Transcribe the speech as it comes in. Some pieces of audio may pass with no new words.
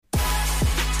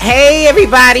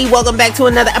everybody, welcome back to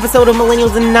another episode of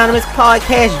Millennials Anonymous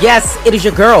Podcast. Yes, it is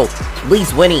your girl,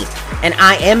 Lise Winnie, and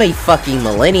I am a fucking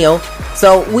millennial,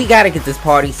 so we gotta get this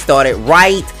party started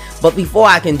right. But before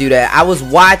I can do that, I was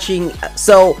watching,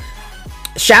 so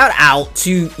shout out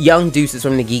to Young Deuces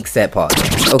from the Geek Set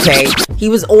Podcast, okay? He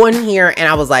was on here, and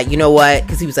I was like, you know what?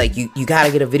 Because he was like, you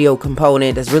gotta get a video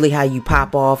component. That's really how you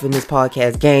pop off in this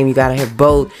podcast game. You gotta have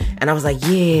both. And I was like,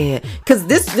 yeah. Because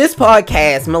this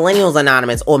podcast, Millennials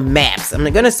Anonymous, or MAPS,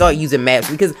 I'm gonna start using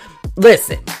MAPS because,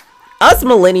 listen, us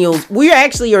millennials, we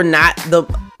actually are not the,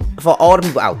 for all the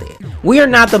people out there, we are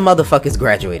not the motherfuckers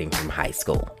graduating from high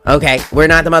school, okay? We're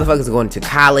not the motherfuckers going to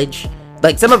college.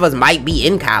 Like, some of us might be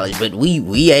in college, but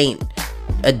we ain't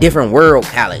a different world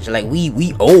college. Like,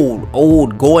 we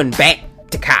old going back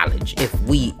to college if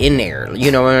we in there.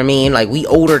 You know what I mean? Like, we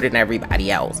older than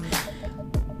everybody else.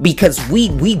 Because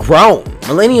we grown.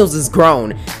 Millennials is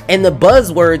grown. And the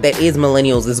buzzword that is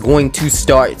millennials is going to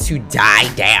start to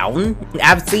die down.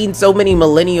 I've seen so many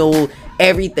millennial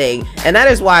everything. And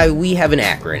that is why we have an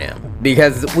acronym.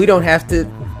 Because we don't have to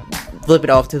flip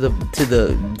it off to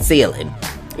the ceiling.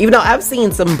 Even though I've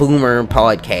seen some boomer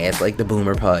podcasts, like the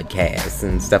Boomer Podcast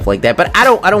and stuff like that, but I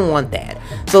don't want that.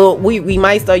 So we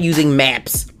might start using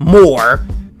MAPS more.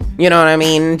 You know what I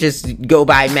mean? Just go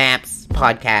by MAPS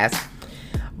Podcast.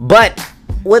 But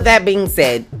with that being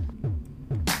said,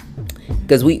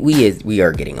 because we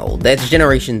are getting old. That's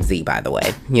Generation Z, by the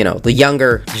way. You know, the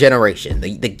younger generation,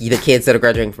 the kids that are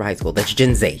graduating from high school. That's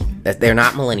Gen Z. They're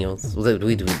not millennials.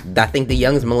 I think the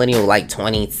youngest millennial like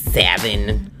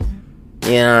 27.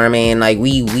 You know what I mean? Like,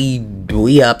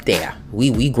 we up there.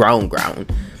 We grown.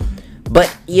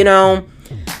 But, you know,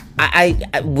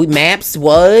 MAPS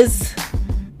was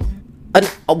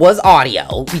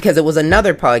audio, because it was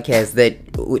another podcast that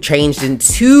changed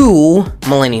into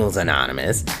Millennials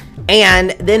Anonymous.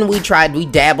 And then we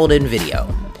dabbled in video.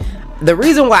 The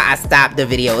reason why I stopped the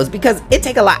video is because it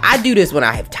take a lot. I do this when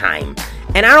I have time.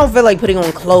 And I don't feel like putting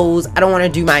on clothes. I don't want to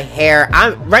do my hair.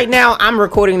 Right now, I'm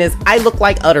recording this. I look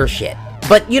like utter shit.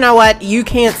 But you know what? You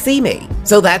can't see me.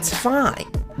 So that's fine.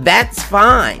 That's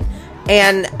fine.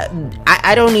 And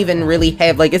I don't even really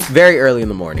have, like, it's very early in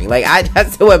the morning. Like, I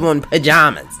still have on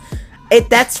pajamas.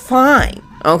 That's fine.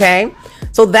 Okay?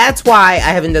 So that's why I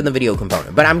haven't done the video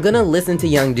component. But I'm going to listen to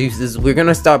Young Deuces. We're going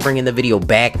to start bringing the video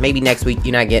back. Maybe next week.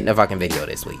 You're not getting a fucking video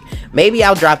this week. Maybe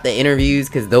I'll drop the interviews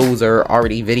because those are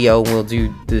already video. And we'll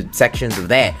do the sections of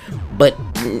that. But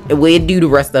we'll do the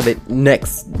rest of it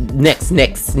next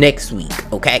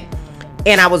week. Okay?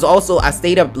 And I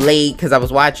stayed up late because I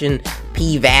was watching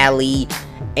P-Valley.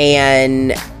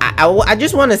 And I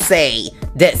just want to say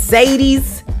that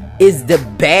Sadie's is the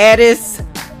baddest.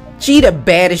 She the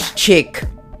baddest chick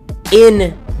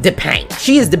in the Pank.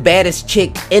 She is the baddest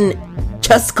chick in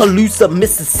Tuscaloosa,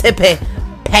 Mississippi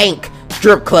Pank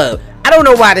strip club. I don't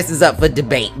know why this is up for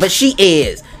debate, but she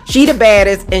is. She the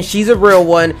baddest, and she's a real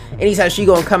one. Anytime she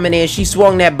gonna come in there, she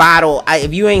swung that bottle.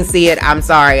 If you ain't see it, I'm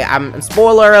sorry.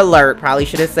 Spoiler alert. Probably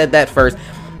should have said that first.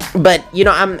 But, you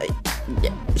know,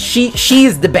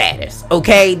 she's the baddest,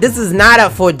 okay? This is not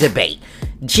up for debate.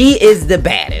 She is the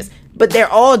baddest. But they're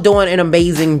all doing an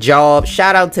amazing job.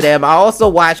 Shout out to them. I also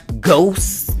watched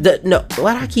Ghosts. Why do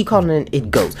I keep calling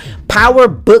it Ghosts? Power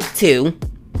Book 2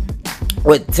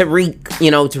 with Tariq,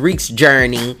 Tariq's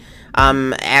journey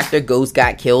after Ghost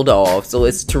got killed off. So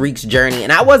it's Tariq's journey.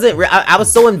 And I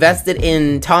was so invested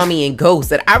in Tommy and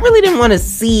Ghost that I really didn't want to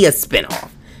see a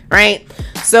spinoff, right?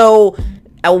 So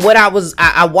I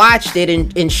watched it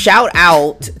and shout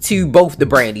out to both the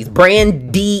Brandys.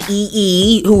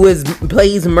 Brandee, who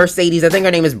plays Mercedes. I think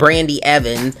her name is Brandy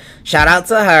Evans. Shout out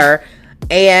to her.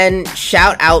 And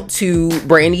shout out to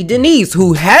Brandy Denise,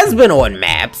 who has been on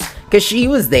MAPS, because she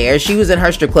was there. She was in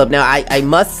her strip club. Now, I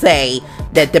must say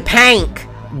that the Pank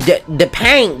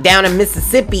down in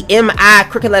Mississippi, M-I,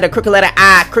 crooked letter I, crooked letter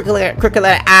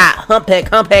I,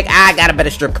 humpback I, got a better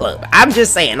strip club. I'm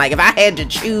just saying, like, if I had to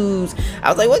choose, I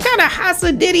was like, what kind of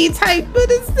Hassa Diddy type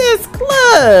is this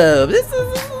club?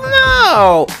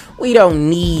 No, we don't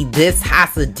need this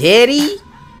Hassa Diddy.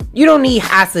 You don't need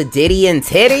Hassa Diddy and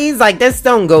titties. Like, this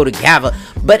don't go together.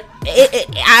 But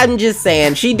I'm just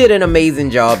saying, she did an amazing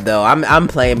job, though. I'm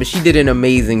playing, but she did an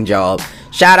amazing job.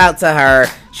 Shout out to her.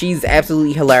 She's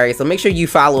absolutely hilarious. So make sure you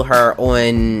follow her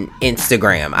on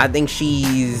Instagram. I think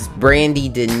she's Brandy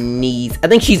Denise. I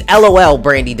think she's LOL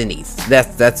Brandy Denise.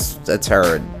 That's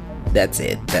her. That's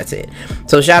it.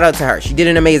 So shout out to her. She did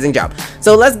an amazing job.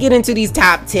 So let's get into these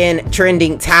top 10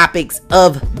 trending topics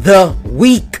of the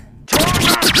week.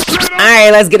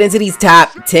 Alright, let's get into these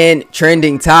top 10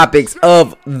 trending topics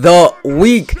of the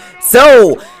week.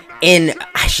 So, And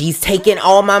she's taking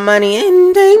all my money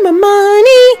and take my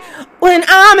money when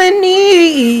I'm in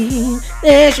need.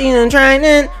 Then she's trying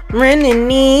to run in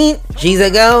need. She's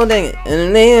a gold digger in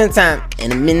the meantime,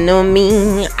 and a minute on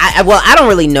me. I don't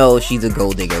really know if she's a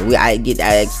gold digger. I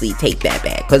actually take that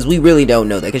back, because we really don't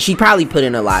know that, because she probably put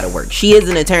in a lot of work. She is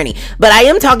an attorney, but I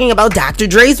am talking about Dr.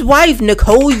 Dre's wife.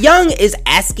 Nicole Young is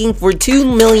asking for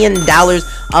 $2 million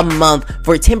a month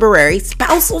for temporary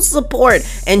spousal support,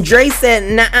 and Dre said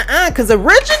nah, because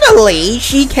originally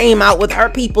she came out with her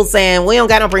people saying we don't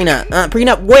got no prenup.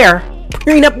 Prenup where?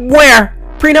 Prenup where?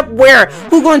 Prenup where?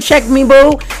 Who gonna check me,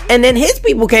 boo? And then his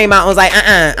people came out and was like,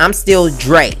 I'm still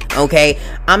Dre, okay?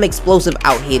 I'm explosive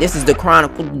out here. This is the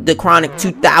Chronic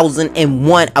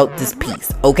 2001 out this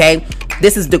piece, okay?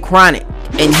 This is the Chronic.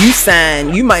 And you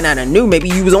signed, you might not have knew, maybe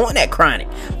you was on that Chronic,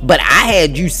 but I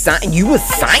had you sign, you was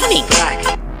signing,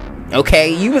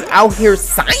 okay? You was out here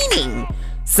signing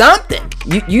something.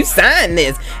 You signed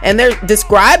this, and they're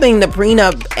describing the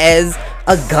prenup as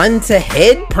a gun to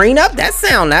head prenup. That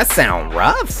sound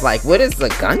rough. Like, what is a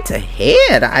gun to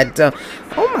head?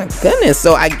 Oh my goodness.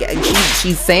 So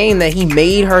she's saying that he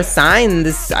made her sign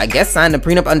this, I guess sign the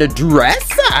prenup under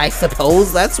duress. I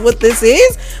suppose that's what this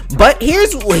is. But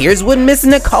here's what Miss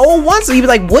Nicole wants. So he was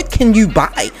like, what can you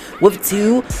buy with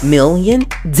 $2 million?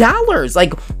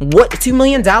 Like, what, $2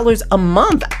 million a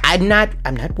month? I'm not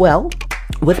well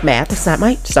with math. It's not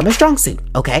my strong suit,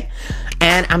 okay?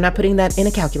 And I'm not putting that in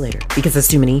a calculator because there's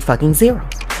too many fucking zeros.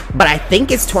 But I think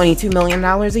it's $22 million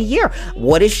a year.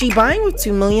 What is she buying with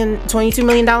 $22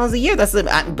 million a year?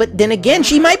 But then again,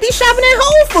 she might be shopping at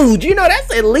Whole Foods. You know,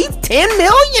 that's at least $10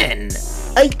 million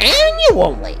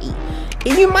annually.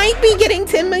 You might be getting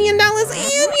 $10 million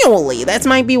annually. That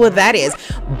might be what that is.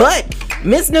 But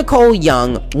Miss Nicole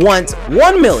Young wants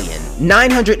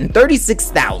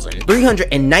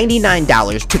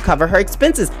 $1,936,399 to cover her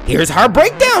expenses. Here's her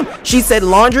breakdown. She said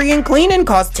laundry and cleaning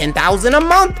costs $10,000 a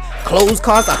month. Clothes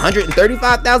cost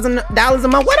 $135,000 a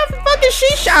month. What the fuck is she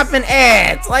shopping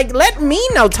at? Like, let me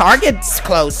know. Target's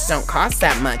clothes don't cost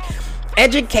that much.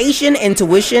 Education and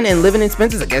tuition and living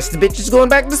expenses. I guess the bitch is going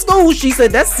back to school. She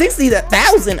said that's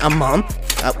 $60,000 a month.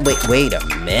 Wait a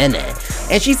minute.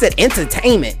 And she said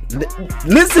entertainment.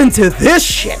 Listen to this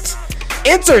shit.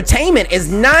 Entertainment is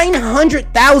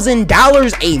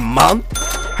 $900,000 a month.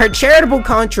 Her charitable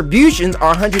contributions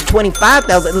are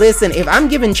 $125,000. Listen, if I'm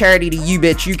giving charity to you,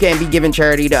 bitch, you can't be giving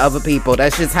charity to other people.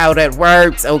 That's just how that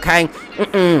works, okay?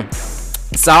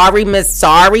 Sorry, Miss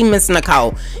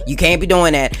Nicole. You can't be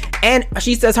doing that. And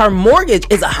she says her mortgage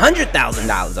is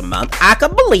 $100,000 a month. I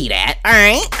could believe that. All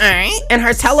right. And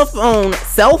her cell phone,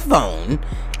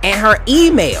 and her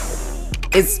email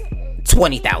is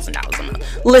 $20,000 a month.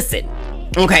 Listen,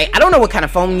 okay, I don't know what kind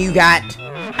of phone you got.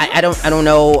 I don't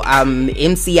know.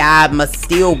 MCI must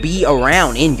still be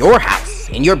around in your house,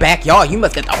 in your backyard. You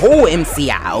must get the whole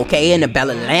MCI, okay? And the Bell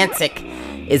Atlantic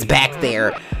is back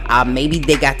there. Maybe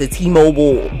they got the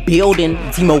T-Mobile building,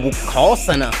 T-Mobile call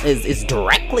center is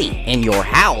directly in your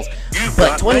house.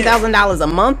 But $20,000 a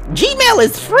month? Gmail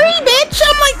is free, bitch.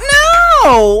 I'm like,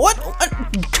 no. What?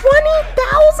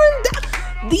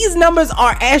 $20,000? These numbers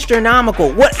are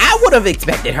astronomical. What I would have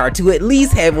expected her to at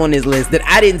least have on this list that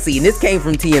I didn't see, and this came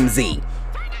from TMZ.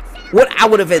 What I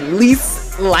would have at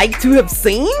least liked to have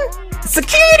seen?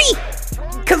 Security.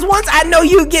 Because once I know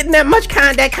you're getting that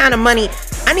kind of money,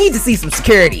 I need to see some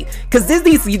security. Because there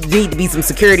needs to be some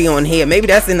security on here. Maybe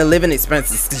that's in the living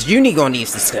expenses. Because you're going to need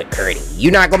some security.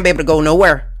 You're not going to be able to go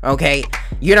nowhere. Okay?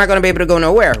 You're not going to be able to go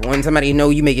nowhere when somebody know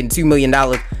you making $2 million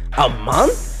a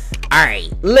month.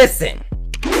 Alright, listen.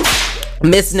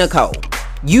 Miss Nicole,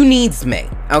 you needs me.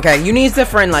 Okay? You needs a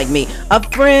friend like me. A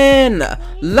friend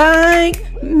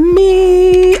like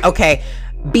me. Okay?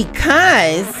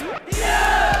 Because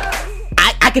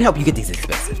I can help you get these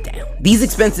expenses down. These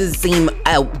expenses seem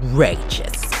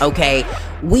outrageous, okay?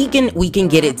 We can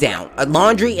get it down.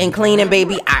 Laundry and cleaning,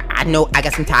 baby, I know I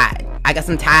got some Tide. I got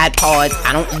some Tide Pods.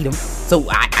 I don't eat them, so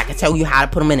I can tell you how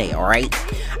to put them in there, all right?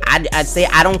 I'd say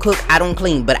I don't cook, I don't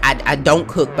clean, but I don't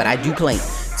cook, but I do clean.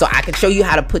 So I can show you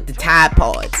how to put the Tide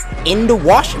Pods in the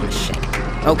washing machine.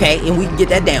 Okay, and we can get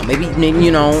that down. Maybe,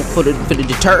 you know, for the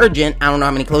detergent, I don't know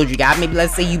how many clothes you got. Maybe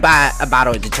let's say you buy a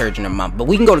bottle of detergent a month. But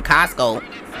we can go to Costco.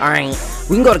 Alright.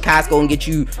 We can go to Costco and get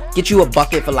you a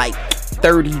bucket for like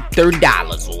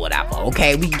 $30 or whatever.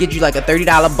 Okay, we can get you like a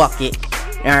 $30 bucket.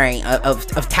 Alright, of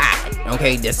Tide.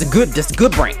 Okay, that's a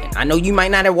good brand. I know you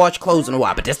might not have washed clothes in a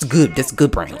while, but that's a good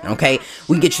brand. Okay,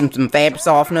 we can get you some fabric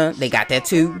softener. They got that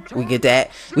too. We get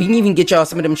that. We can even get y'all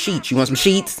some of them sheets. You want some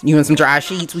sheets? You want some dry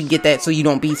sheets? We can get that so you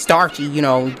don't be starchy. You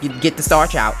know, you get the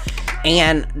starch out.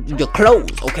 And your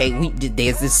clothes, okay,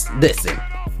 there's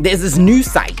this new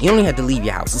site. You don't even have to leave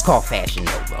your house. It's called Fashion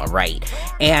Nova, all right?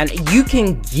 And you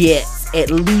can get at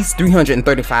least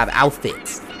 335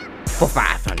 outfits for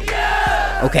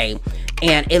 $500, okay?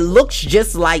 And it looks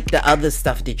just like the other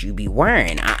stuff that you be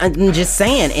wearing. I'm just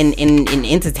saying, in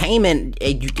entertainment,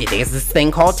 there's this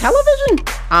thing called television,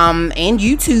 and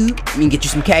YouTube. You can get you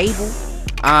some cable,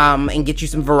 and get you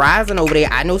some Verizon over there.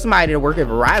 I know somebody that work at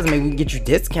Verizon. Maybe we can get you a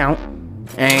discount.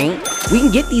 And we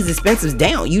can get these expenses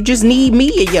down. You just need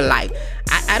me in your life.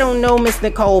 I don't know, Miss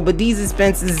Nicole, but these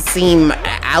expenses seem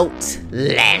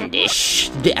outlandish.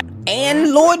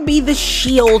 And Lord Be the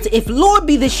Shield. If Lord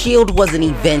Be the Shield was an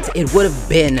event, it would have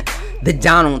been the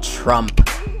Donald Trump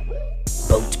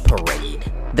boat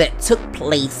parade that took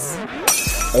place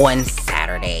on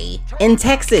Saturday in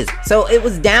Texas. So it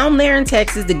was down there in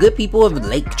Texas. The good people of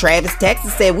Lake Travis,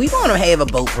 Texas said, we're going to have a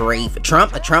boat parade for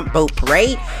Trump, a Trump boat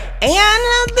parade. And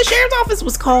the sheriff's office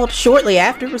was called shortly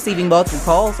after, receiving multiple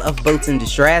calls of boats in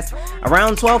distress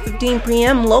around 12:15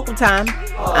 p.m. local time.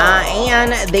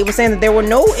 And they were saying that there were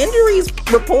no injuries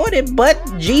reported, but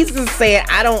Jesus said,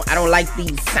 I don't like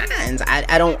these signs.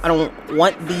 I don't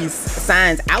want these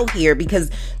signs out here,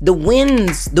 because the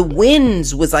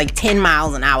winds was like 10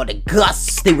 miles an hour. The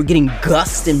gusts, they were getting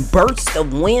gusts and bursts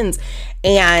of winds.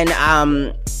 And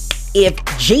if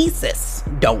Jesus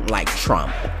don't like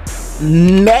Trump,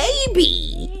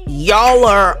 maybe y'all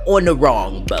are on the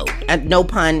wrong boat. No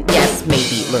pun. Yes,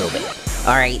 maybe a little bit.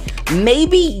 All right.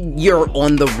 Maybe you're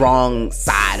on the wrong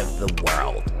side of the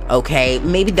world. Okay.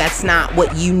 Maybe that's not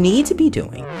what you need to be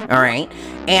doing. All right.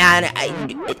 And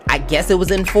I guess it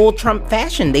was in full Trump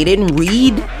fashion. They didn't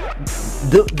read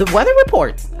the weather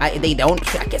reports. I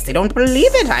guess they don't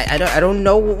believe it. I don't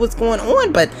know what was going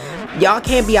on, but y'all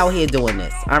can't be out here doing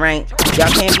this. All right.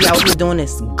 Y'all can't be out here doing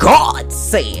this. God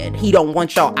said he don't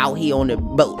want y'all out here on the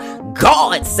boat.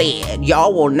 God said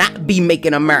y'all will not be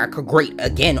making America great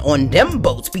again on them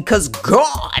boats, because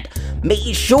God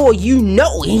made sure you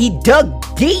know, and he dug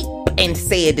deep and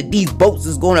said that these boats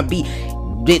is gonna be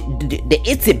the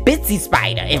itsy bitsy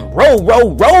spider, and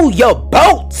row your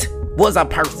boat was a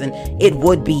person, it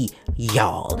would be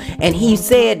y'all. And he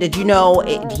said that,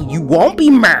 you won't be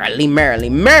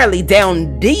merrily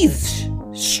down these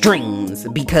streams,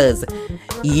 because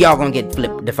y'all gonna get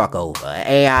flipped the fuck over.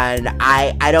 And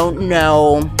I don't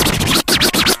know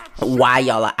why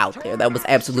y'all are out there. That was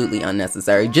absolutely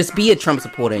unnecessary. Just be a Trump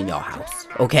supporter in your house,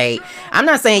 okay? I'm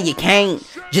not saying you can't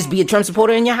just be a Trump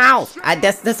supporter in your house.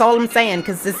 That's all I'm saying,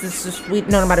 because this is just,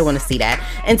 nobody want to see that.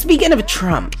 And speaking of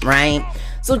Trump, right?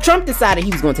 So Trump decided he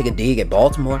was going to take a dig at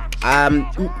Baltimore.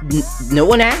 No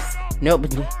one asked. No,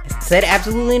 but said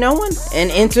absolutely no one.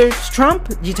 And enters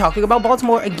Trump. You talking about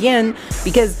Baltimore again,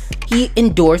 because he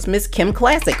endorsed Miss Kim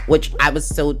Klacik, which I was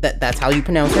that's how you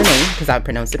pronounce her name, because I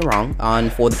pronounced it wrong on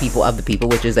For the People of the People,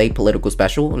 which is a political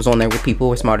special. It was on there with people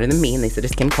who were smarter than me, and they said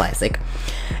it's Kim Klacik.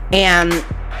 And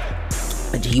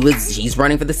he's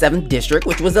running for the 7th district,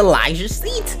 which was Elijah's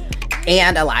seat.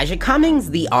 And Elijah Cummings,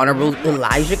 the Honorable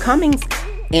Elijah Cummings,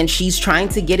 and she's trying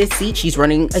to get his seat. She's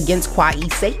running against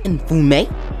Kweisi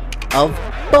Mfume of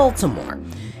Baltimore.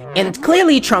 And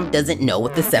clearly Trump doesn't know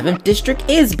what the 7th district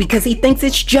is, because he thinks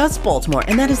it's just Baltimore,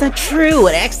 and that is not true.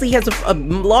 It actually has a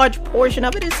large portion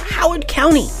of it is Howard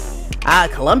County,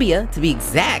 Columbia to be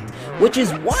exact, which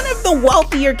is one of the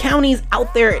wealthier counties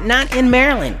out there, not in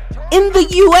Maryland, in the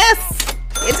U.S.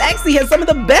 It actually has some of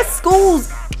the best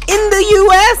schools in the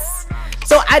U.S.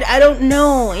 So I don't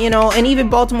know, and even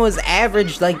Baltimore's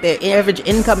average, like their average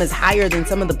income is higher than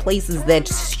some of the places that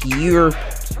your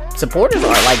supporters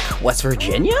are, like West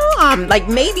Virginia. Like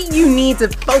maybe you need to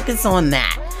focus on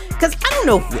that, because I don't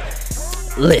know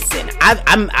if, listen,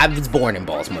 I was born in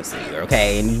Baltimore City,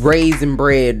 okay, and raised and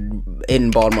bred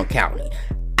in Baltimore County.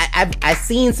 I've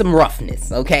seen some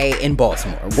roughness, okay, in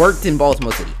Baltimore. Worked in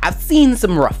Baltimore City. I've seen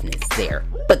some roughness there,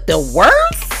 but the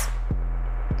worst.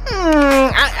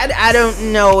 I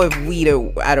don't know if we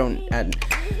I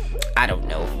don't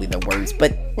know if we the worst,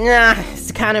 but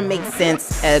it kind of makes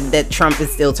sense that Trump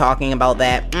is still talking about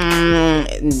that.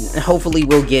 Hopefully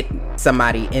we'll get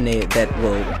somebody in it that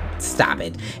will stop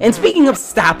it. And speaking of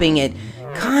stopping it,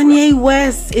 Kanye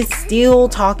West is still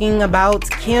talking about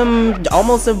Kim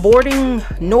almost aborting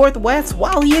Northwest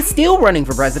while he is still running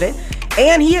for president.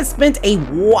 And he has spent a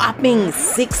whopping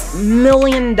 $6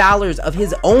 million of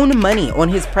his own money on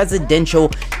his presidential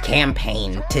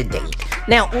campaign to date.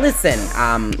 Now, listen,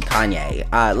 Kanye,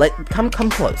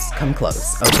 come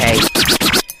close, okay?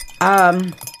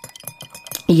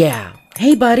 Yeah.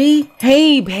 Hey, buddy.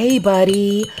 Hey,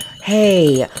 buddy.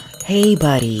 Hey,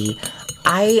 buddy.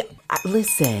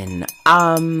 listen,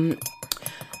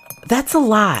 that's a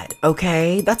lot,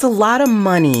 okay? That's a lot of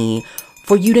money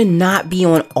for you to not be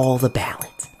on all the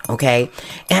ballots, okay?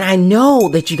 And I know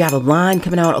that you got a line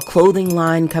coming out, a clothing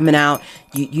line coming out.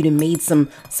 You done made some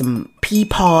pea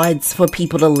pods for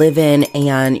people to live in,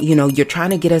 and, you know, you're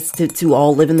trying to get us to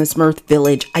all live in the Smurf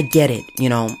village. I get it, you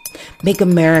know. Make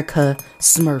America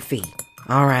Smurfy,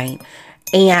 all right?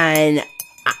 And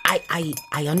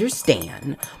I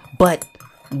understand, but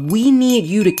we need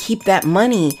you to keep that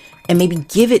money and maybe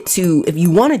give it to, if you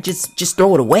want to just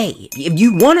throw it away. If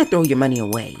you want to throw your money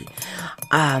away,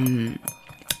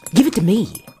 give it to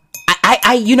me.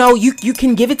 You know, you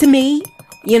can give it to me.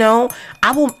 You know,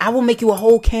 I will make you a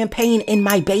whole campaign in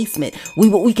my basement.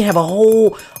 We can have a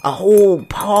whole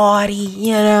party.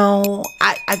 You know,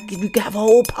 we can have a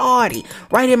whole party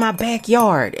right in my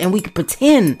backyard, and we could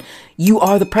pretend you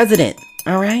are the president.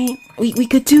 All right, we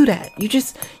could do that. You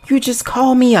just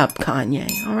call me up, Kanye.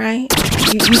 All right,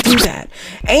 you do that.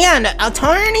 And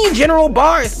Attorney General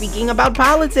Barr, speaking about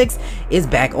politics, is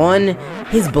back on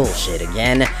his bullshit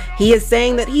again. He is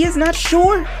saying that he is not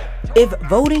sure if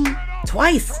voting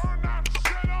twice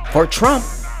for Trump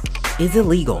is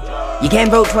illegal. You can't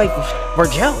vote twice for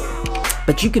Joe,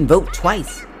 but you can vote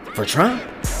twice for Trump.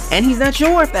 And he's not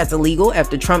sure if that's illegal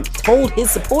after Trump told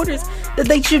his supporters that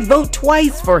they should vote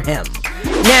twice for him.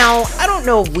 Now, I don't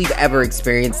know if we've ever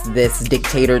experienced this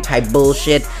dictator type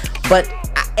bullshit, but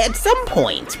at some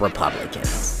point,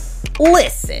 Republicans,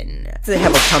 listen, to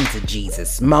have a come to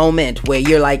Jesus moment where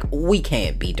you're like, we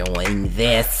can't be doing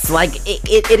this. Like,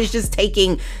 it is just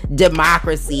taking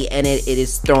democracy and it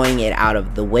is throwing it out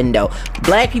of the window.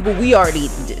 Black people, we already,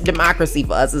 democracy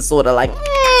for us is sort of like,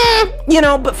 you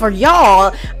know, but for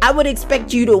y'all, I would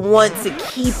expect you to want to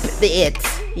keep it.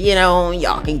 You know,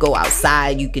 y'all can go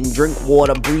outside, you can drink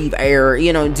water, breathe air,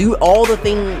 you know, do all the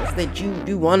things that you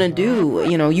do want to do.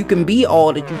 You know, you can be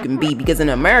all that you can be, because in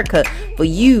America, for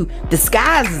you, the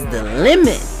sky's the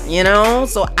limit, you know?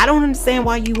 So I don't understand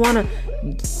why you want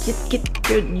to get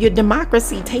your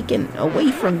democracy taken away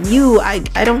from you. I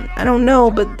don't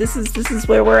know, but this is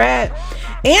where we're at.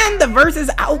 And the versus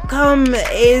outcome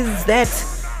is that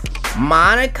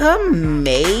Monica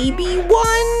maybe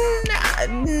won,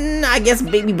 I guess,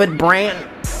 maybe, but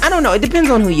I don't know. It depends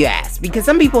on who you ask, because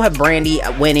some people have Brandy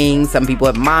winning, some people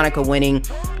have Monica winning,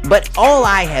 but all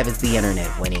I have is the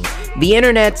internet winning. The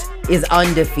internet is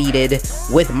undefeated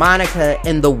with Monica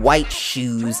in the white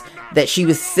shoes that she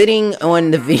was sitting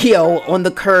on the video on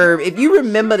the curb. If you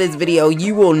remember this video,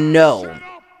 you will know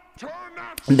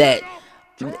that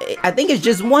I think it's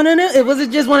just one of them. Was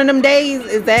it just one of them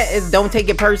days? Don't take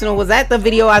it personal. Was that the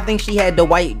video? I think she had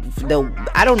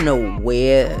I don't know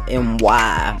where and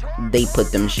why they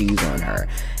put them shoes on her.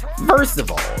 First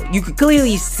of all, you could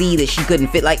clearly see that she couldn't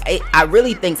fit. Like, I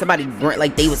really think somebody,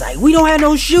 like, they was like, we don't have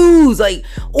no shoes. Like,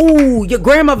 oh, your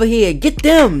grandmother here, get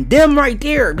them right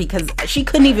there, because she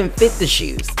couldn't even fit the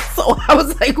shoes. So I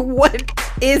was like, what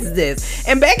is this?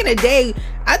 And back in the day,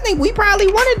 I think we probably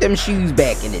wanted them shoes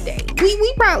back in the day.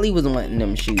 We probably was wanting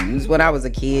them shoes when I was a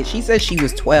kid. She said she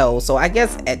was 12, so I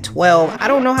guess at 12, I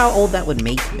don't know how old that would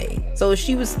make me. So if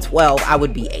she was 12, I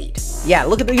would be 8. Yeah,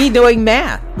 look at me doing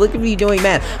math.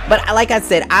 But like I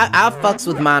said, I fucks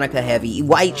with Monica heavy.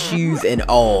 White shoes and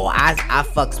all. I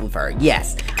fucks with her.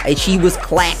 Yes. She was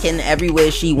clacking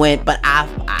everywhere she went, but I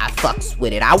fucks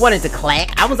with it. I wanted to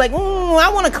clack. I was like, I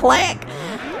want to clack.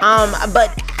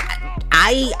 But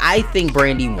I think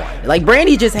Brandy won. Like,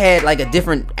 Brandy just had like a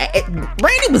different,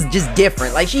 Brandy was just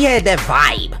different. Like, she had that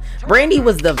vibe. Brandy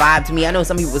was the vibe to me. I know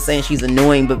some people were saying she's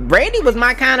annoying, but Brandy was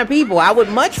my kind of people. I would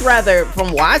much rather,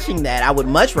 from watching that, I would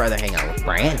much rather hang out with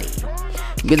Brandy.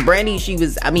 Because Brandy, she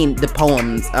was, I mean, the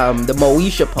poems, the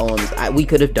Moesha poems, we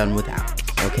could have done without.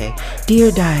 Okay, Dear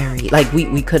Diary, like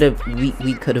we could have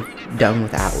done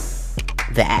without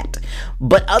that.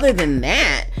 But other than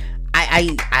that,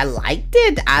 I liked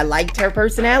it. I liked her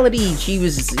personality. She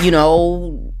was, you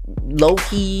know,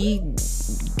 low-key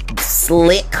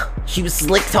slick. She was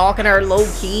slick talking to her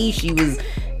low-key. She was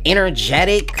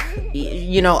energetic,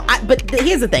 you know. But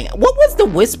here's the thing, what was the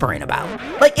whispering about?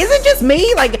 Like, is it just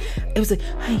me? Like, it was like,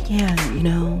 yeah, you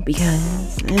know,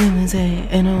 because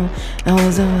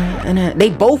they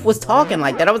both was talking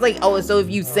like that. I was like, oh, so if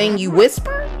you sing, you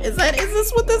whisper? Is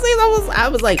this what this is? I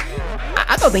was like,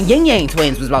 I thought the Yin Yang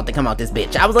twins was about to come out this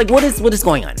bitch. I was like, what is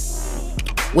going on?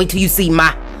 Wait till you see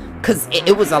because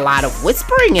it was a lot of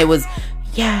whispering. It was,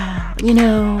 yeah, you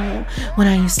know, when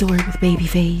I used to work with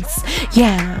Babyface,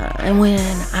 yeah, and when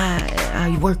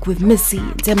I work with Missy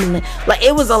and Timbaland, like,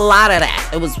 it was a lot of that.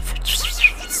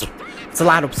 It's a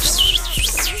lot of,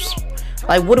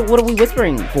 Like, what are we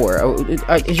whispering for?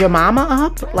 Is your mama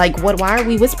up? Like, why are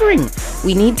we whispering?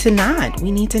 We need to nod.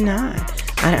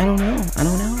 I don't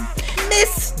know.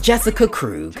 Miss Jessica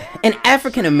Krug, an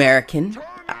African-American,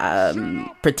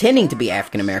 pretending to be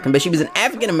African-American, but she was an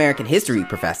African-American history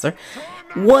professor,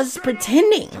 was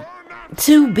pretending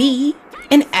to be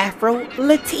an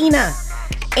Afro-Latina.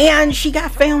 And she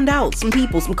got found out. Some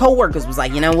co-workers was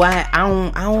like, you know what?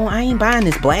 I ain't buying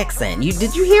this black scent.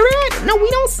 Did you hear it? No, we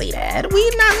don't say that.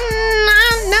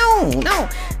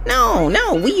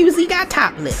 No. We usually got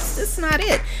top lips. That's not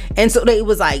it. And so they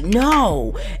was like,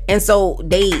 no. And so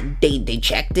they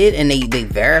checked it and they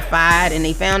verified and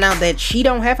they found out that she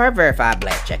don't have her verified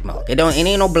black check mark. It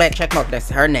ain't no black check mark. That's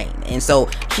her name. And so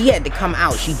she had to come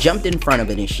out. She jumped in front of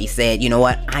it and she said, you know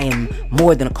what? I am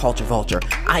more than a culture vulture.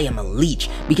 I am a leech.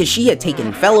 Because she had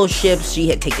taken fellowships, she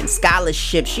had taken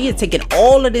scholarships, she had taken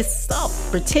all of this stuff,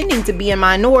 pretending to be a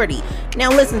minority. Now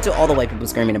listen to all the white people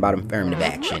screaming about affirmative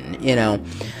action, you know.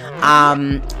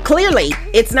 Clearly,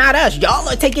 it's not us. Y'all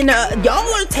are taking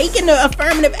the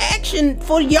affirmative action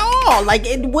for y'all. Like,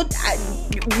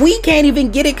 we can't even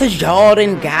get it because y'all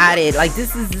didn't got it. Like,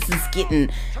 this is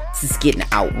getting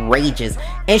outrageous.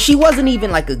 And she wasn't even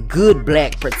like a good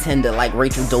black pretender like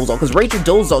Rachel Dolezal, because Rachel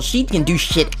Dolezal, she can do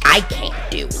shit I can't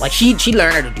do. Like, she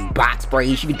learned how to do box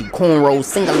braids, she could do cornrows,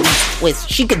 single leaf twists,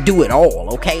 she could do it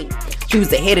all, okay? She was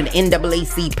the head of the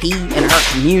NAACP in her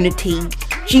community.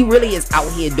 She really is out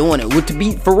here doing it. To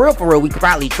be for real, we could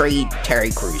probably trade Terry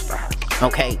Crews for her,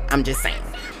 okay? I'm just saying.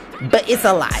 But it's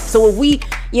a lie. So if we,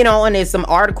 and there's some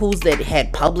articles that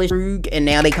had published, and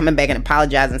now they coming back and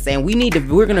apologizing, saying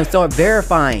we're going to start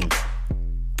verifying.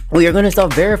 We are going to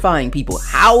start verifying people.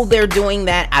 How they're doing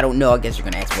that, I don't know. I guess you're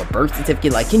going to ask for a birth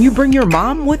certificate. Like, can you bring your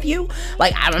mom with you?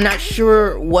 Like, I'm not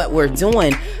sure what we're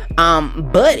doing.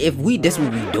 But if this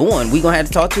what we're doing, we're going to have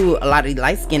to talk to a lot of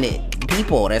light-skinned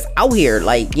people that's out here.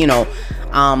 Like, I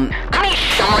need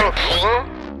Sean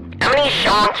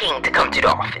King to come to the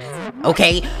office.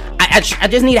 Okay, I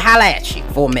just need to holler at you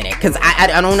for a minute, cause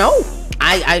I don't know.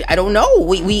 I don't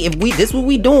know. If this what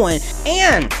we doing.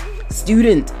 And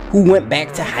student who went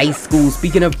back to high school.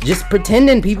 Speaking of just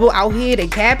pretending, people out here, they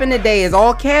capping today. It's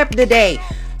all cap today.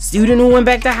 Student who went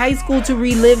back to high school to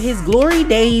relive his glory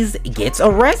days gets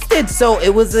arrested. So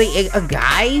it was a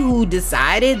guy who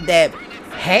decided that,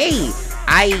 hey,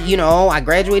 I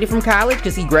graduated from college,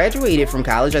 because he graduated from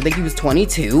college. I think he was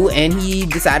 22, and he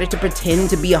decided to pretend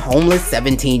to be a homeless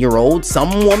 17-year-old.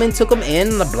 Some woman took him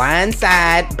in the blind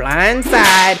side,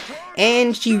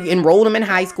 and she enrolled him in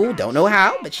high school. Don't know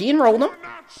how, but she enrolled him.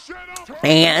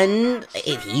 And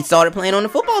he started playing on the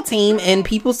football team, and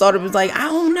people was like, I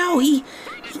don't know, he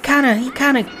kind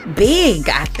of big.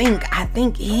 I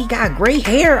think he got gray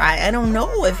hair. I don't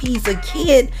know if he's a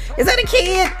kid. Is that a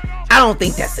kid? I don't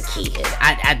think that's a kid.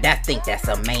 I think that's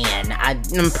a man.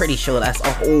 I'm pretty sure that's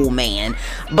a whole man.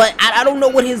 But I don't know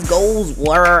what his goals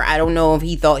were. I don't know if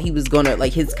he thought he was gonna,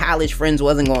 like, his college friends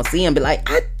wasn't gonna see him. But like,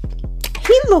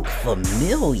 he looked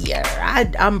familiar.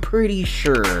 I'm pretty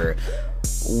sure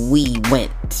we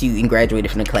went to and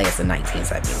graduated from the class in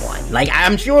 1971. Like,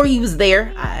 I'm sure he was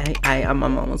there. I'm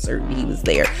almost certain he was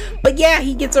there. But yeah,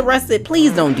 he gets arrested.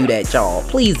 Please don't do that, y'all.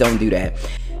 Please don't do that.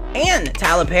 And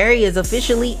Tyler Perry is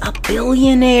officially a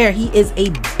billionaire. He is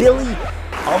a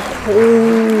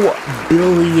whole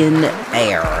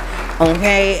billionaire.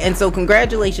 Okay, and so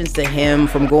congratulations to him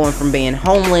from going from being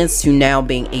homeless to now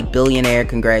being a billionaire.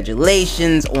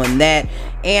 Congratulations on that.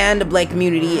 And the black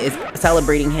community is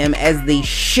celebrating him as they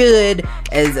should,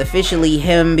 as officially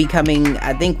him becoming,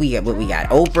 I think we got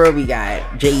Oprah, we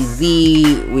got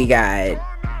Jay-Z, we got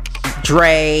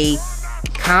Dre,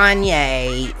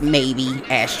 Kanye, maybe,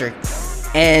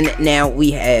 asterisk, and now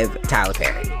we have Tyler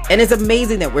Perry. And it's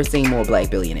amazing that we're seeing more black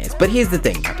billionaires. But here's the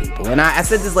thing, my people, and I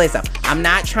said this last time, I'm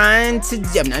not trying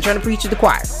to preach to the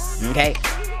choir, okay?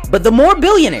 But the more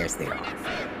billionaires there are,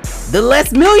 the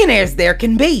less millionaires there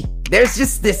can be. There's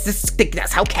just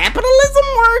that's how capitalism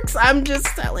works. I'm just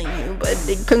telling you. But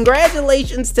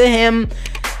congratulations to him.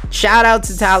 Shout out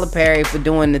to Tyler Perry for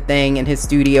doing the thing in his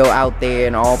studio out there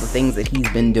and all the things that he's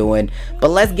been doing. But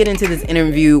let's get into this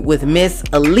interview with Miss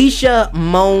Alicia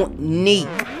Monique.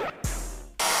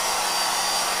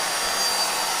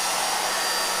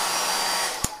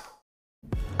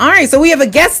 All right, so we have a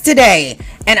guest today,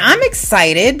 and I'm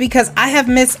excited because I have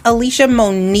Miss Alicia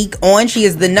Monique on. She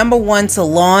is the #1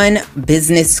 salon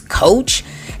business coach,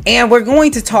 and we're going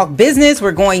to talk business.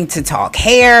 We're going to talk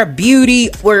hair,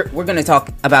 beauty. We're going to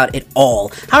talk about it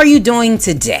all. How are you doing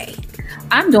today?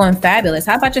 I'm doing fabulous.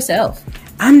 How about yourself?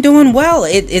 I'm doing well.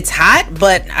 It's hot,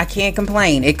 but I can't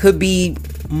complain. It could be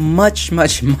much,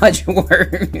 much, much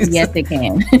worse. Yes, it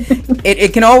can.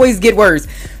 It can always get worse.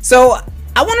 So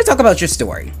I want to talk about your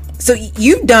story. So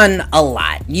you've done a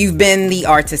lot. You've been the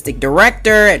artistic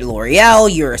director at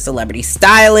L'Oreal. You're a celebrity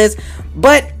stylist.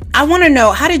 But I want to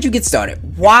know, how did you get started?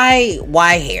 Why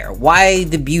hair? Why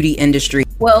the beauty industry?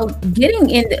 Well,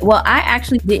 I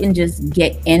actually didn't just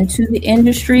get into the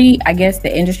industry. I guess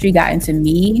the industry got into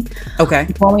me. Okay.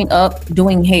 Growing up,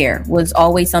 doing hair was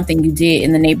always something you did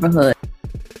in the neighborhood.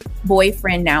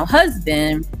 Boyfriend, now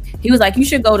husband, he was like, you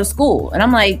should go to school. And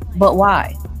I'm like, but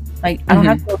why? Like, I don't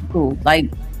have to go to school.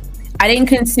 Like, I didn't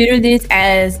consider this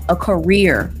as a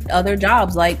career. Other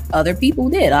jobs like other people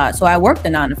did. So I worked a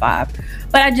 9-to-5,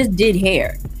 but I just did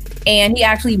hair. And he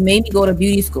actually made me go to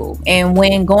beauty school. And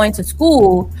when going to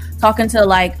school, talking to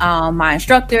like my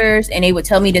instructors, and they would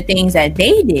tell me the things that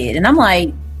they did. And I'm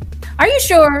like, are you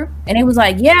sure? And it was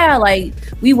like, yeah, like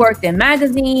we worked in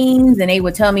magazines, and they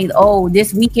would tell me, oh,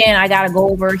 this weekend I got to go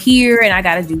over here and I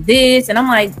got to do this. And I'm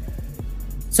like,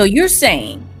 so you're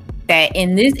saying that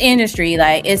in this industry,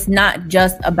 like it's not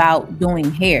just about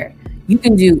doing hair. You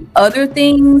can do other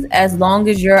things as long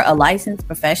as you're a licensed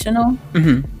professional.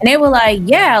 And they were like,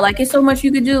 yeah, like it's so much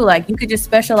you could do. Like you could just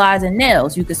specialize in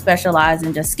nails. You could specialize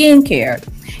in just skincare.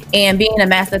 And being a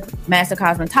master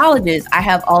cosmetologist, I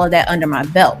have all of that under my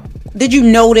belt. Did you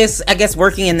notice, I guess,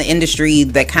 working in the industry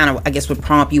that kind of, I guess, would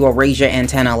prompt you or raise your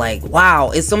antenna like,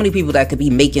 wow, it's so many people that could be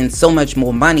making so much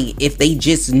more money if they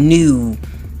just knew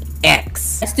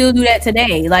X? I still do that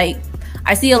today. Like,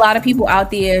 I see a lot of people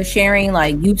out there sharing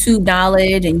like YouTube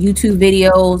knowledge and YouTube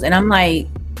videos. And I'm like,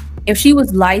 if she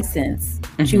was licensed,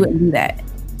 she wouldn't do that.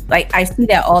 Like, I see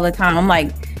that all the time. I'm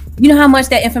like, you know how much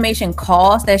that information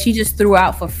costs that she just threw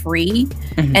out for free,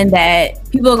 and that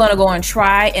people are going to go and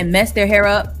try and mess their hair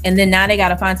up. And then now they got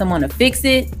to find someone to fix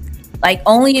it. Like,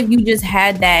 only if you just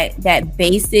had that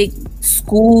basic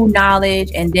school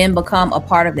knowledge and then become a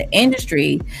part of the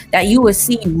industry that you would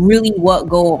see really what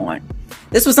go on.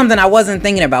 This was something I wasn't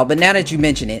thinking about, but now that you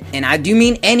mention it, and I do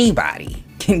mean anybody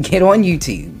can get on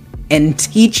YouTube and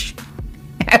teach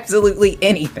absolutely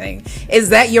anything. Is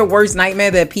that your worst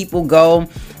nightmare, that people go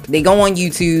on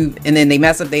YouTube and then they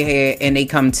mess up their hair and they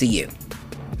come to you?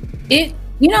 You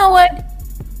know what?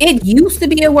 It used to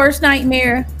be a worst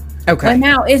nightmare. Okay. But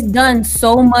now it's done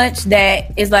so much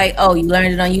that it's like, oh, you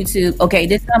learned it on YouTube. Okay,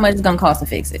 this is how much it's gonna cost to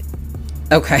fix it.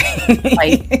 Okay.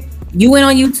 Like, you went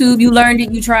on YouTube, you learned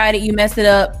it, you tried it, you messed it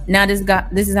up. Now this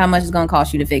is how much it's gonna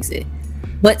cost you to fix it.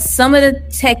 But some of the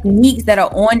techniques that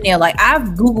are on there, like I've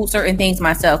Googled certain things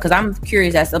myself because I'm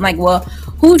curious. I'm like, well,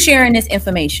 who's sharing this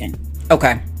information?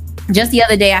 Okay. Just the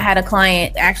other day, I had a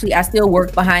client, actually, I still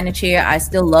work behind the chair. I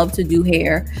still love to do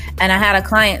hair. And I had a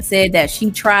client said that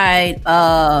she tried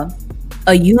a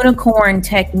unicorn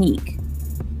technique.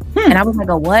 And I was like,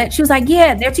 a what? She was like,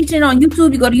 yeah, they're teaching it on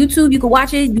YouTube. You go to YouTube, you can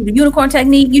watch it, do the unicorn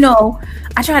technique. You know,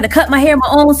 I tried to cut my hair my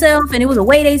own self, and it was the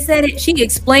way they said it. She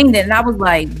explained it, and I was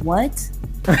like, what?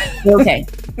 Okay.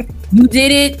 You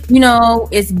did it. You know,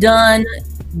 it's done.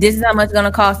 This is how much it's going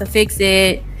to cost to fix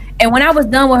it. And when I was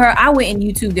done with her, I went and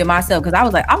YouTubed it myself because I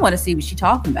was like, I want to see what she's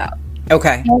talking about.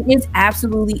 Okay. And it's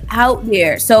absolutely out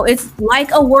there. So it's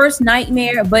like a worst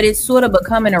nightmare, but it's sort of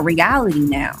becoming a reality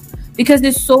now because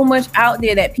there's so much out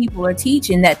there that people are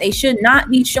teaching that they should not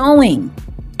be showing.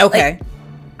 Okay. Like,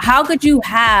 how could you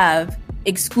have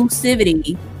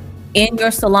exclusivity in your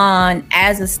salon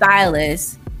as a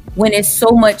stylist when it's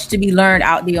so much to be learned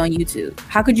out there on YouTube?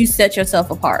 How could you set yourself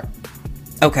apart?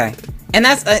 Okay. And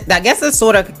that's, I guess that's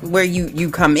sort of where you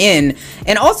come in.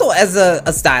 And also as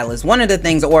a stylist, one of the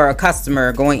things, or a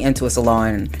customer going into a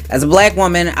salon, as a Black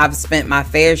woman, I've spent my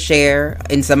fair share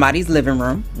in somebody's living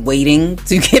room waiting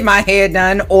to get my hair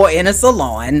done, or in a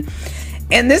salon.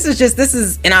 And this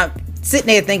is, and I'm sitting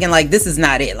there thinking like, this is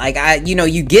not it. Like,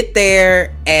 you get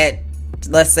there at,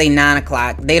 let's say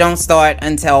 9:00. They don't start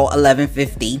until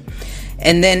 11:50.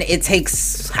 And then it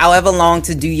takes however long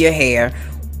to do your hair.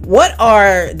 What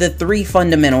are the 3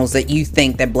 fundamentals that you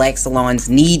think that Black salons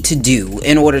need to do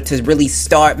in order to really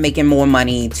start making more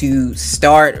money, to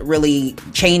start really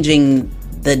changing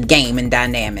the game and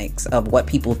dynamics of what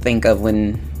people think of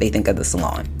when they think of the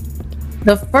salon?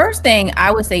 The first thing I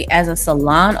would say, as a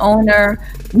salon owner,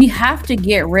 we have to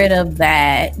get rid of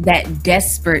that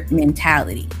desperate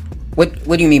mentality. What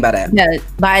do you mean by that? Yeah,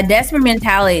 by a desperate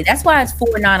mentality, that's why it's 4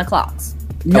 9:00.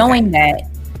 Knowing that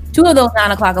 2 of those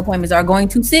 9:00 appointments are going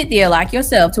to sit there like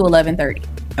yourself to 11:30.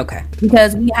 Okay.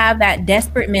 Because we have that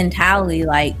desperate mentality,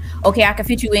 like, okay, I can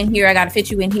fit you in here, I got to fit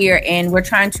you in here, and we're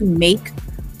trying to make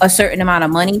a certain amount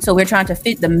of money, so we're trying to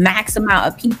fit the max amount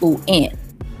of people in.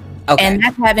 Okay. And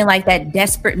that's having like that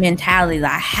desperate mentality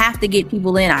that I have to get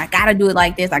people in. I got to do it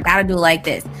like this. I got to do it like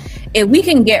this. If we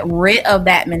can get rid of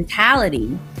that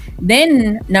mentality,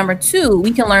 then number 2,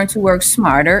 we can learn to work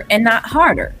smarter and not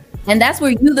harder. And that's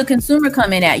where you, the consumer,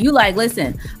 come in at. You like,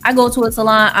 listen, I go to a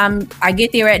salon. I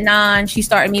get there at 9. She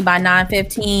started me by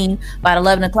 9:15. By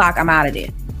 11 o'clock, I'm out of there.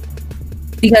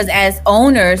 Because as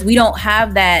owners, we don't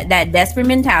have that desperate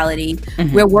mentality.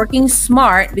 Mm-hmm. We're working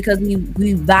smart because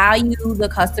we value the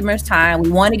customer's time.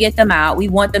 We want to get them out. We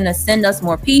want them to send us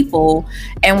more people,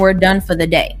 and we're done for the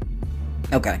day.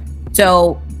 Okay.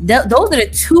 So those are the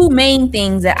 2 main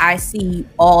things that I see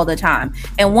all the time.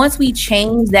 And once we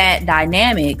change that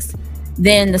dynamics,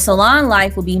 then the salon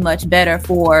life will be much better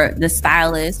for the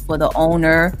stylist, for the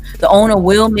owner. The owner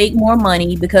will make more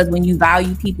money because when you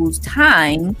value people's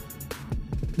time,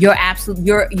 you're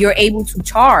able to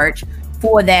charge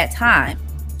for that time.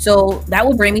 So that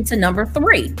will bring me to number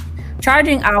 3,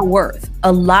 charging our worth.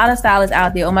 A lot of stylists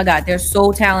out there, oh my God, they're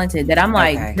so talented that I'm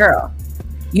like, okay, girl,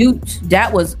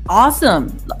 that was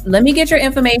awesome. Let me get your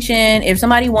information. If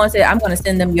somebody wants it, I'm going to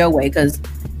send them your way because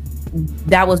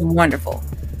that was wonderful.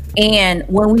 And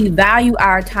when we value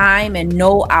our time and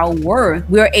know our worth,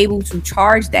 we're able to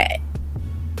charge that.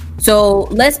 So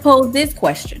let's pose this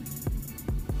question.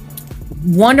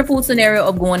 Wonderful scenario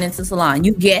of going into salon.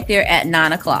 You get there at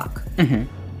 9 o'clock. Mm-hmm.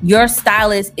 Your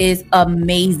stylist is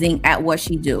amazing at what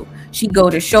she do. She go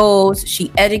to shows.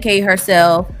 She educate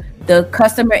herself. The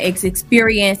customer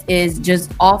experience is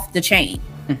just off the chain.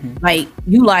 Mm-hmm. Like,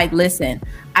 you like, listen,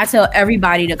 I tell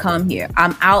everybody to come here.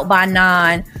 I'm out by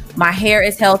 9. My hair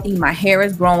is healthy. My hair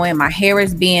is growing. My hair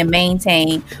is being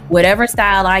maintained. Whatever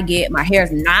style I get, my hair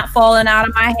is not falling out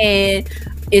of my head.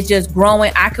 It's just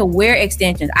growing. I could wear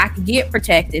extensions. I could get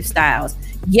protective styles.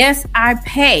 Yes, I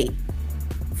pay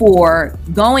for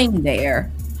going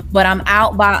there, but I'm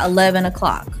out by 11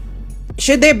 o'clock.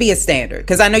 Should there be a standard?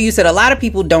 Because I know you said a lot of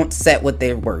people don't set what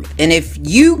they're worth. And if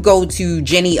you go to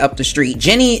Jenny up the street,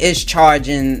 Jenny is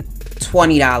charging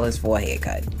 $20 for a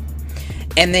haircut.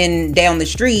 And then down the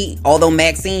street, although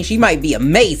Maxine, she might be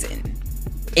amazing,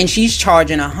 and she's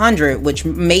charging $100, which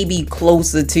may be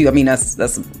closer to, I mean,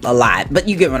 that's a lot, but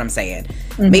you get what I'm saying.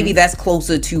 Mm-hmm. Maybe that's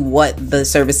closer to what the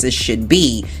services should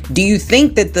be. Do you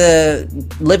think that the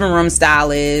living room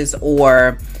stylists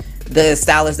or the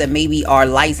stylists that maybe are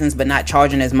licensed but not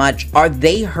charging as much, are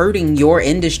they hurting your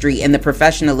industry and the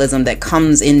professionalism that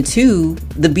comes into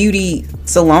the beauty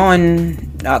salon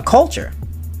culture?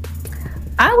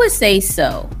 I would say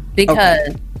so,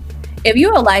 because if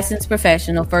you're a licensed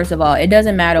professional, first of all, it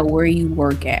doesn't matter where you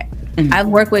work at. Mm-hmm. I've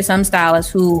worked with some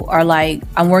stylists who are like,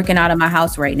 I'm working out of my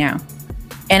house right now.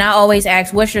 And I always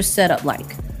ask, what's your setup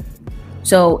like?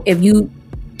 So if you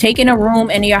taking a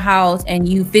room in your house and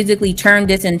you physically turn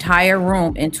this entire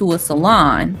room into a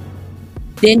salon,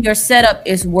 then your setup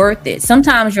is worth it.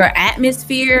 Sometimes your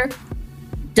atmosphere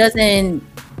doesn't,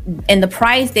 and the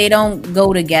price, they don't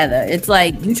go together. It's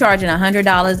like you charging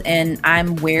 $100 and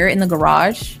I'm where in the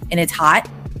garage and it's hot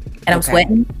and I'm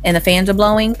sweating and the fans are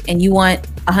blowing, and you want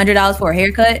 $100 for a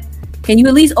haircut. Can you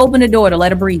at least open the door to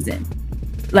let a breeze in?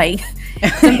 Like,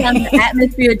 sometimes the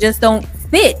atmosphere just don't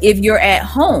fit if you're at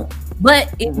home.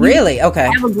 But if you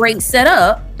have a great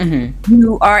setup, mm-hmm.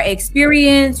 you are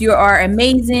experienced, you are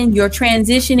amazing, you're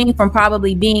transitioning from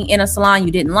probably being in a salon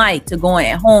you didn't like to going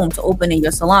at home to opening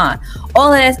your salon.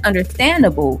 All of that's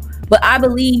understandable. But I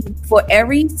believe for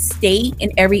every state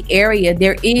and every area,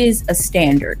 there is a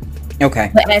standard.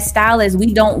 Okay. But as stylists,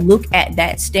 we don't look at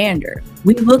that standard.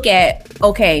 We look at,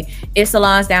 okay, it's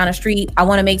salons down the street. I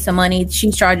want to make some money.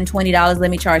 She's charging $20.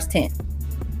 Let me charge $10.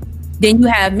 Then you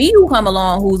have me who come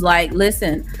along who's like,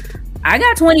 listen, I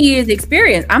got 20 years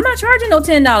experience. I'm not charging no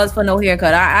 $10 for no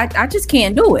haircut. I just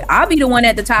can't do it. I'll be the one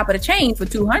at the top of the chain for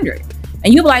 $200.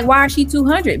 And you'll be like, why is she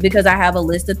 $200? Because I have a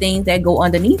list of things that go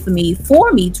underneath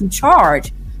for me to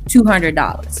charge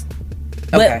 $200.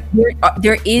 But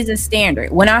there is a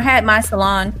standard. When I had my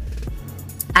salon,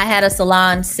 I had a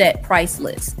salon set price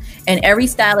list. And every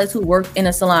stylist who worked in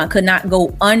a salon could not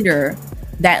go under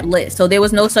that list. So there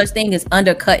was no such thing as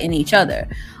undercutting each other.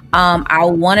 I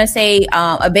want to say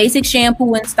a basic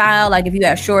shampoo and style, like if you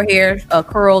have short hair,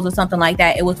 curls or something like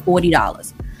that, it was $40.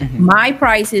 Mm-hmm. My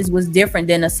prices was different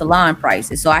than the salon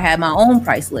prices. So I had my own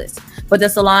price list, but the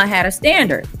salon had a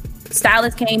standard.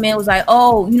 Stylist came in, was like,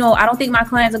 oh, I don't think my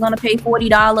clients are going to pay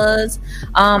 $40.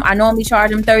 I normally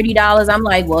charge them $30. I'm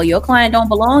like, well, your client don't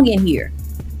belong in here,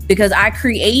 because I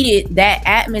created that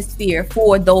atmosphere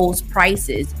for those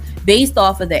prices based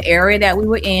off of the area that we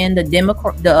were in, the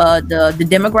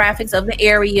demographics of the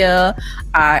area.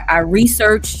 I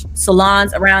researched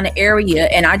salons around the area,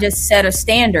 and I just set a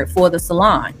standard for the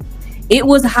salon. It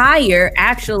was higher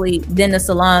actually than the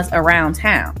salons around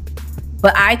town.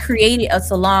 But I created a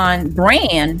salon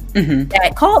brand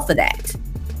that called for that.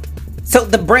 So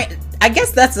the brand, I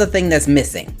guess that's the thing that's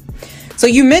missing. So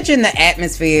you mentioned the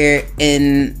atmosphere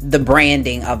and the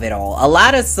branding of it all. A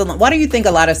lot of why do you think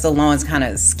a lot of salons kind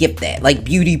of skip that? Like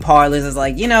beauty parlors is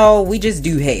like, we just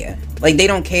do hair. Like they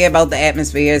don't care about the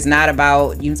atmosphere. It's not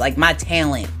about you. It's like my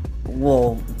talent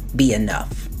will be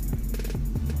enough.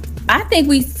 I think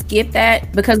we skip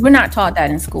that because we're not taught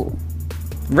that in school.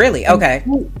 Really? Okay.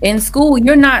 In school,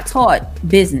 you're not taught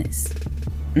business.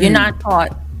 You're not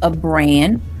taught a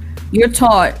brand. You're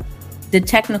taught the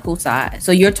technical side.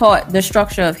 So you're taught the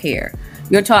structure of hair.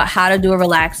 You're taught how to do a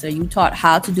relaxer. You're taught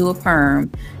how to do a perm.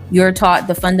 You're taught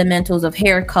the fundamentals of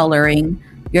hair coloring.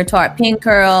 You're taught pin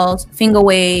curls, finger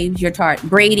waves. You're taught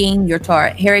braiding. You're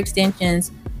taught hair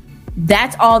extensions.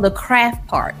 That's all the craft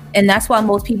part. And that's why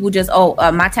most people just,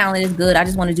 my talent is good. I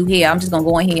just want to do hair. I'm just going to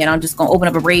go in here and I'm just going to open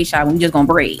up a braid shop and we just going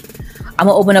to braid. I'm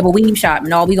going to open up a weave shop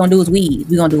and all we're going to do is weave.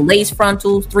 We're going to do lace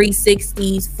frontals,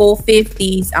 360s,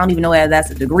 450s. I don't even know if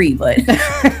that's a degree, but this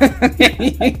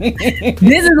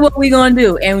is what we're going to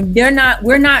do. And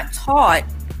we're not taught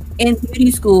in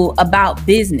beauty school about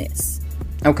business.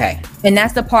 Okay. And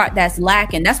that's the part that's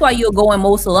lacking. That's why you'll go in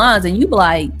most salons and you be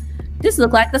like, this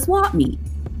look like the swap meet.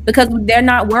 Because they're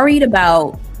not worried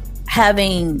about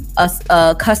having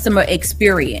a customer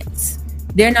experience.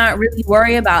 They're not really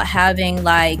worried about having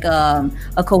like a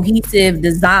cohesive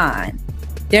design.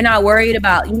 They're not worried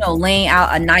about, laying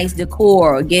out a nice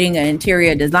decor or getting an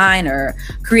interior designer,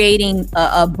 creating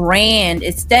a brand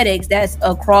aesthetics that's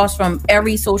across from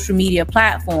every social media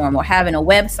platform, or having a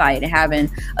website and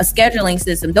having a scheduling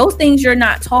system. Those things you're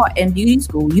not taught in beauty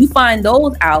school. You find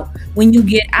those out when you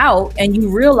get out and you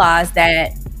realize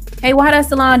that, hey, why that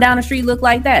salon down the street look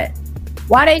like that?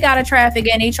 Why they got a traffic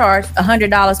and they charge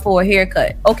 $100 for a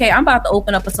haircut? Okay, I'm about to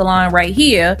open up a salon right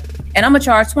here and I'm gonna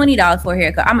charge $20 for a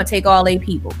haircut. I'm gonna take all they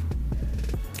people.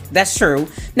 That's true.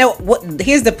 Now,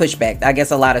 here's the pushback. I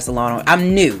guess a lot of salon owners.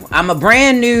 I'm new. I'm a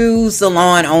brand new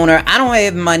salon owner. I don't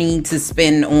have money to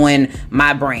spend on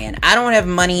my brand. I don't have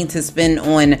money to spend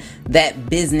on that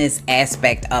business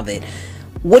aspect of it.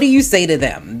 What do you say to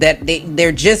them? That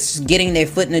they're just getting their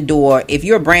foot in the door. If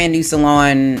you're a brand new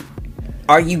salon,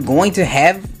 are you going to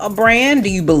have a brand? Do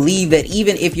you believe that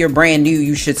even if you're brand new,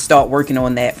 you should start working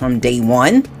on that from day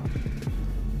one?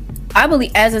 I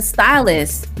believe as a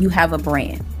stylist, you have a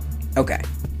brand. Okay.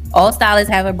 All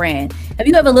stylists have a brand. Have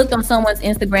you ever looked on someone's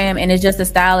Instagram and it's just a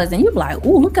stylist and you're like,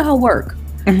 ooh, look at her work.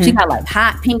 Mm-hmm. She got like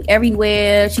hot pink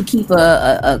everywhere. She keep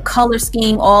a color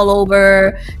scheme all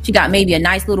over. She got maybe a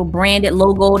nice little branded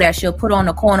logo that she'll put on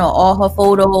the corner of all her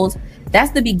photos.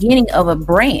 That's the beginning of a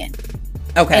brand.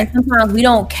 Okay. And sometimes we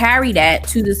don't carry that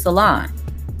to the salon.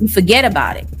 We forget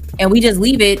about it. And we just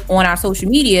leave it on our social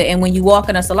media. And when you walk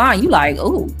in a salon, you like,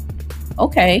 oh,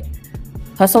 okay.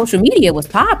 Her social media was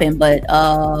popping, but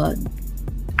I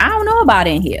don't know about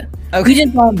it in here. Okay. We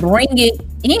just don't bring it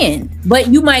in. But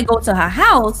you might go to her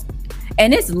house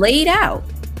and it's laid out.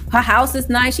 Her house is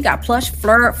nice. She got plush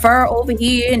fur over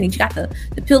here, and she got the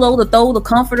pillow, the throw, the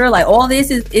comforter. Like all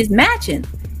this is matching.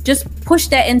 Just push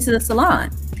that into the salon.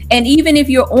 And even if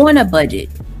you're on a budget,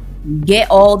 get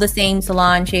all the same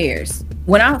salon chairs.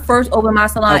 When I first opened my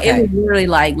salon, It was literally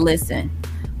like, listen,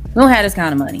 we don't have this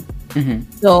kind of money.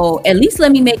 Mm-hmm. So at least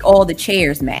let me make all the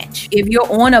chairs match. If you're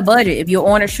on a budget, if you're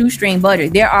on a shoestring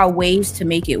budget, there are ways to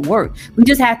make it work. We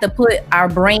just have to put our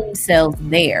brain cells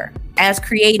there. As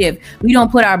creative, we don't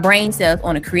put our brain cells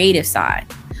on a creative side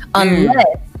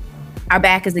unless our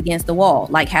back is against the wall,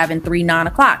 like having 3 9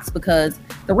 o'clocks because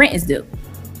the rent is due.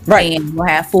 Right. And we'll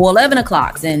have 4 11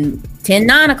 o'clocks and 10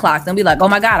 9 o'clocks and be like, oh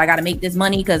my God, I got to make this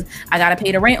money because I got to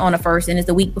pay the rent on the first and it's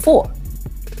the week before.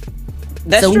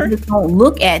 That's so true. We just don't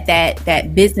look at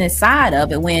that business side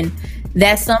of it when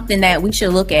that's something that we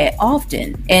should look at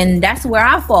often. And that's where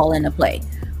I fall into play.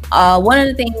 One of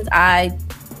the things I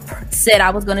said I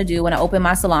was going to do when I opened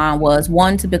my salon was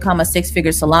 1, to become a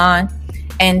 6-figure salon,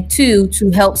 and 2,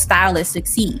 to help stylists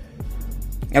succeed.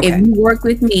 Okay. If you work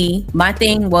with me, my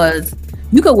thing was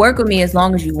you could work with me as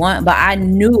long as you want, but I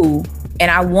knew and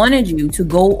I wanted you to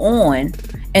go on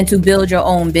and to build your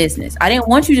own business. I didn't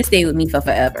want you to stay with me for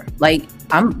forever. Like,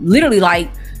 I'm literally like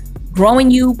growing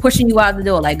you, pushing you out the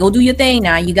door. Like, go do your thing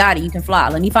now. You got it. You can fly.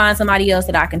 Let me find somebody else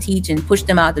that I can teach and push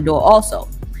them out the door also.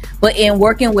 But in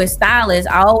working with stylists,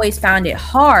 I always found it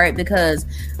hard because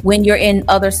when you're in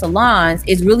other salons,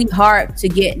 it's really hard to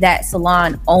get that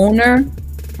salon owner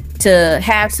to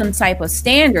have some type of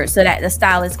standard so that the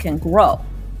stylist can grow.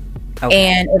 Okay.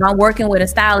 And if I'm working with a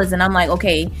stylist and I'm like,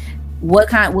 okay, what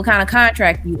kind of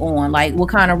contract you on, like what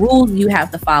kind of rules you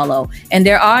have to follow. And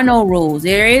there are no rules.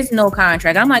 There is no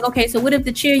contract. I'm like, okay, so what if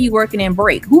the chair you working in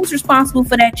break? Who's responsible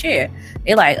for that chair?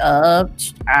 They're like, I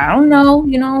don't know.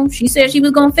 You know, she said she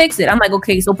was gonna fix it. I'm like,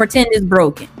 okay, so pretend it's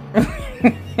broken.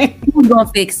 Who's gonna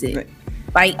fix it?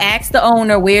 Like, ask the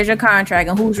owner, where's your contract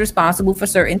and who's responsible for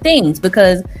certain things?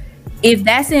 Because if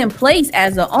that's in place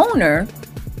as an owner,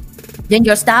 then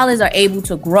your stylists are able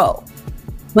to grow.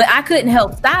 But I couldn't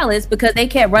help stylists because they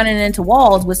kept running into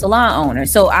walls with salon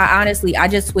owners. So I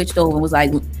just switched over and was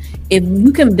like, if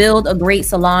you can build a great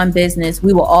salon business,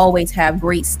 we will always have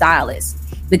great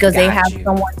stylists because they have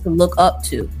someone to look up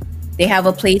to. They have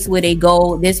a place where they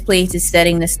go. This place is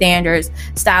setting the standards.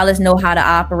 Stylists know how to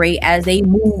operate. As they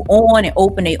move on and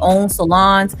open their own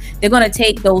salons, they're going to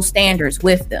take those standards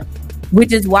with them,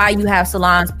 which is why you have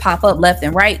salons pop up left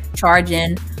and right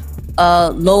charging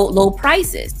low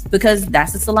prices, because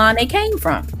that's the salon they came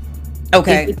from.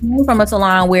 Okay. If they came from a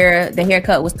salon where the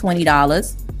haircut was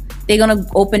 $20, they're going to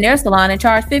open their salon and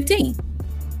charge $15.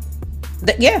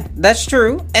 Yeah, that's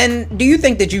true. And do you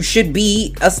think that you should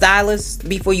be a stylist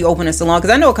before you open a salon?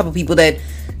 Because I know a couple people that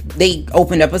they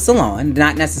opened up a salon,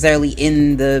 not necessarily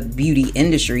in the beauty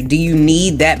industry. Do you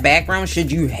need that background?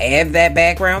 Should you have that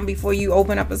background before you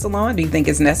open up a salon? Do you think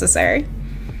it's necessary?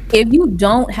 If you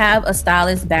don't have a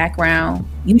stylist background,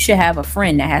 you should have a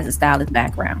friend that has a stylist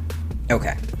background.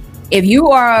 Okay. If you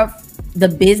are the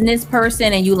business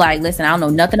person and you like, listen, I don't know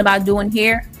nothing about doing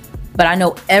hair, but I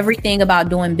know everything about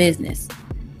doing business,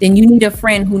 then you need a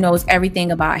friend who knows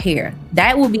everything about hair.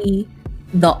 That will be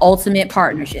the ultimate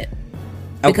partnership.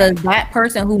 Because that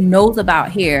person who knows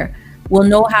about hair will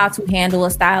know how to handle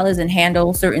a stylist and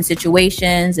handle certain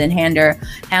situations and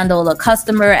handle a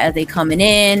customer as they coming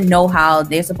in, know how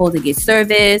they're supposed to get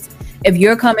service. If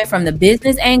you're coming from the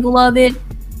business angle of it,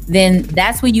 then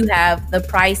that's where you have the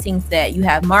pricing set, you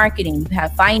have marketing, you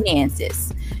have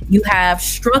finances, you have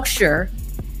structure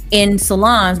in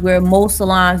salons where most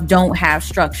salons don't have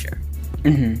structure.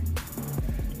 Mm-hmm.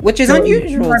 Which is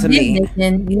unusual to me.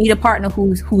 And you need a partner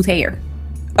who's hair.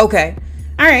 Okay.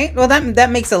 All right. Well, that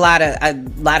makes a lot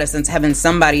of sense, having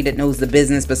somebody that knows the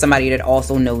business, but somebody that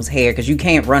also knows hair, because you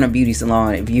can't run a beauty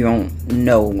salon if you don't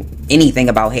know anything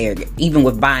about hair. Even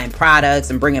with buying products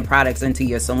and bringing products into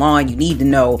your salon, you need to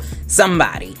know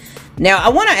somebody. Now, I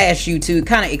want to ask you to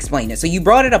kind of explain it. So you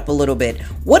brought it up a little bit.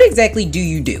 What exactly do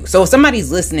you do? So if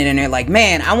somebody's listening and they're like,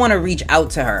 man, I want to reach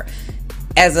out to her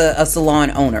as a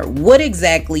salon owner, what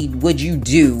exactly would you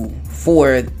do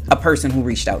for a person who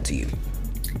reached out to you?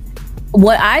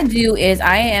 What I do is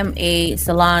I am a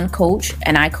salon coach,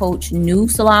 and I coach new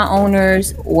salon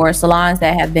owners or salons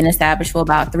that have been established for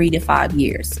about 3 to 5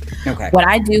 years. Okay. What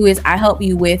I do is I help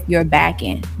you with your back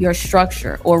end, your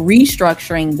structure, or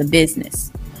restructuring the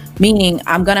business. Meaning,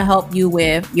 I'm going to help you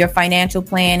with your financial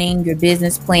planning, your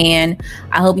business plan.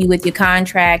 I help you with your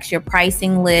contracts, your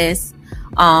pricing list,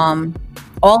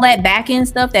 all that back end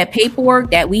stuff, that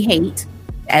paperwork that we hate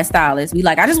as stylists. We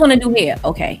like, I just want to do hair.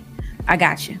 Okay, I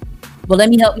got you. But let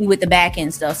me help you with the back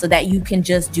end stuff so that you can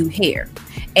just do hair.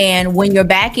 And when your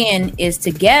back end is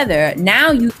together,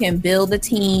 now you can build a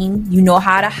team. You know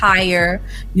how to hire.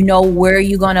 You know where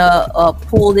you're going to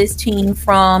pull this team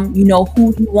from. You know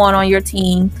who you want on your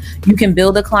team. You can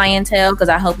build a clientele because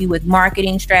I help you with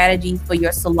marketing strategies for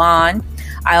your salon.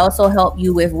 I also help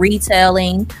you with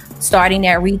retailing, starting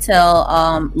that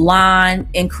retail line,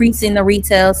 increasing the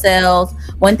retail sales.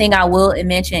 One thing I will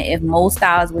mention, if most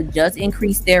stylists would just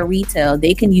increase their retail,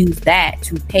 they can use that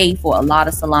to pay for a lot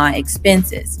of salon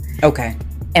expenses. Okay.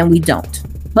 And we don't.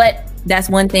 But that's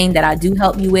one thing that I do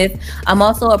help you with. I'm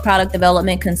also a product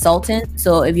development consultant.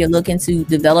 So if you're looking to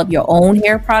develop your own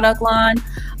hair product line,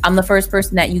 I'm the first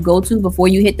person that you go to before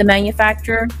you hit the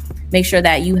manufacturer. Make sure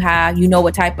that you know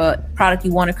what type of product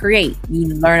you want to create. You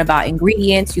learn about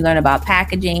ingredients, you learn about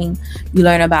packaging, you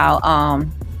learn about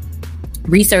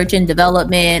research and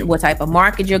development, what type of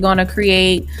market you're going to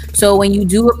create. So when you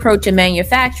do approach a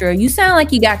manufacturer, you sound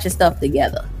like you got your stuff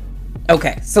together.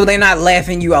 Okay, so they're not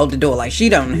laughing you out the door like she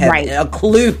don't have a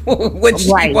clue what she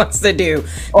wants to do.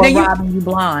 Or robbing you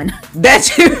blind. That's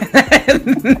true.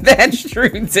 That's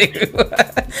true too.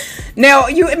 Now,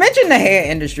 you mentioned the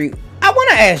hair industry. I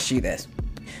want to ask you this.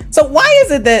 So why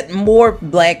is it that more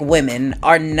black women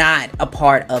are not a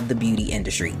part of the beauty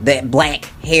industry, the black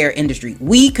hair industry?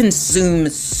 We consume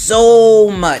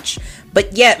so much,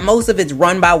 but yet most of it's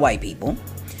run by white people.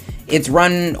 It's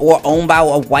run or owned by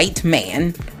a white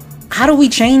man. How do we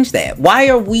change that? Why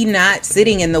are we not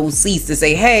sitting in those seats to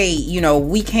say, hey,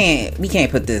 we can't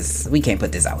put this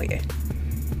out here?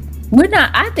 We're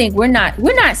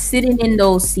not sitting in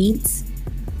those seats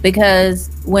because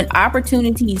when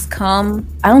opportunities come,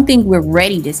 I don't think we're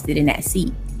ready to sit in that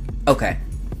seat. Okay.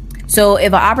 So if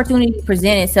an opportunity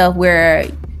presents itself where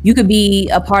you could be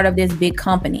a part of this big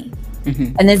company,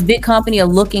 and this big company are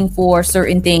looking for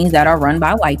certain things that are run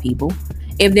by white people.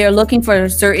 If they're looking for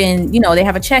certain, they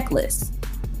have a checklist.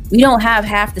 We don't have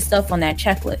half the stuff on that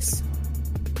checklist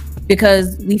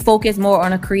because we focus more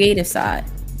on a creative side.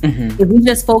 If we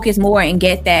just focus more and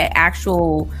get that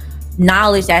actual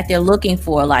knowledge that they're looking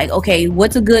for, like, okay,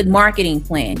 what's a good marketing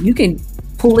plan? You can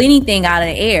pull anything out of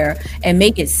the air and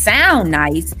make it sound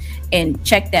nice and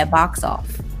check that box off.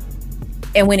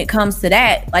 And when it comes to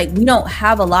that, like, we don't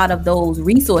have a lot of those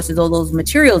resources or those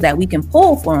materials that we can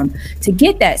pull from to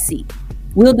get that seat.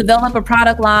 We'll develop a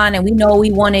product line and we know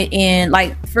we want it in,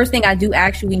 like, first thing I do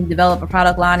actually when you develop a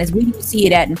product line is where do you see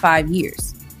it at in 5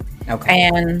 years? Okay.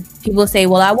 And people say,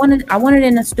 well, I want it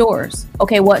in the stores.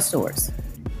 Okay, what stores?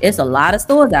 It's a lot of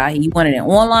stores out here. You want it in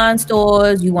online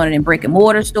stores, you want it in brick and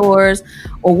mortar stores,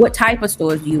 or what type of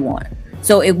stores do you want?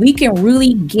 So if we can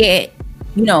really get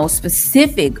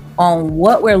specific on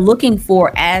what we're looking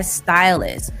for as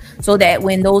stylists, so that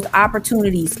when those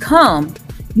opportunities come,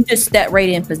 you just step right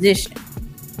in position.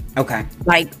 Okay.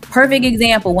 Like, perfect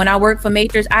example, when I worked for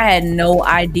Matrix, I had no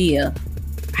idea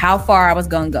how far I was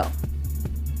gonna go.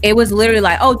 It was literally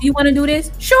like, oh, do you want to do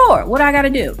this? Sure. What I gotta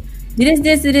do?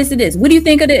 This. What do you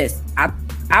think of this?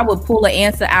 I would pull an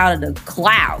answer out of the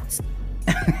clouds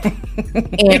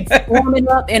and form it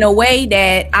up in a way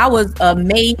that I was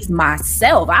amazed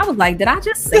myself. I was like, did I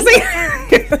just say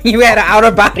that? You had an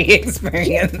outer body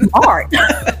experience. Art.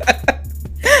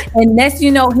 And next,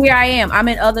 here I am. I'm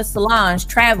in other salons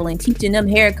traveling, teaching them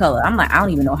hair color. I'm like, I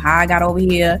don't even know how I got over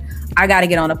here. I got to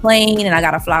get on a plane and I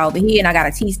got to fly over here and I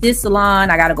got to teach this salon.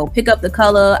 I got to go pick up the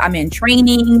color. I'm in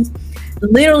trainings.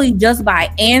 Literally just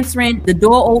by answering, the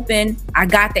door open, I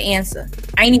got the answer.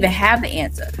 I ain't even have the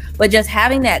answer. But just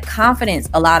having that confidence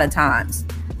a lot of times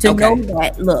to know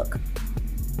that, look,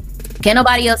 can't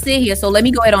nobody else sit here, so let me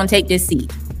go ahead and take this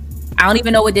seat. I don't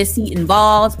even know what this seat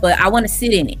involves, but I want to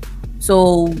sit in it.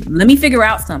 So let me figure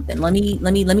out something. Let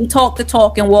me talk the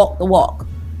talk and walk the walk.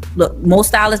 Look, most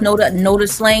stylists know the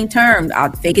slang term.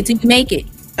 I'll fake it till you make it.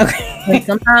 Okay. But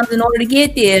sometimes in order to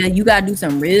get there, you gotta do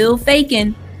some real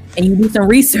faking and you do some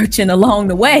researching along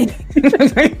the way.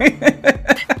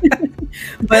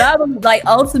 But I was like,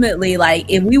 ultimately, like,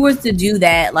 if we were to do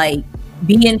that, like,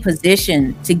 be in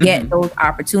position to get those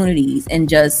opportunities and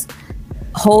just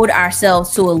hold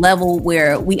ourselves to a level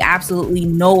where we absolutely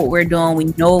know what we're doing, we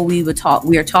know what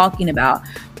we are talking about,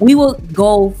 we will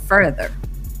go further.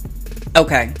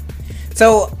 Okay.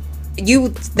 So you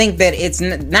think that it's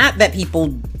not that people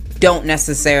don't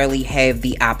necessarily have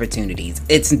the opportunities,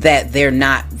 it's that they're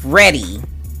not ready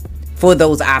for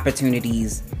those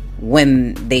opportunities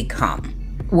when they come.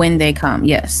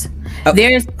 Yes. Okay.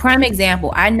 There's prime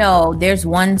example. I know there's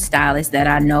one stylist that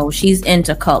I know, she's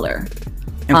into color.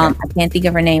 Okay. I can't think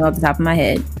of her name off the top of my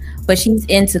head, but she's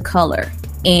into color.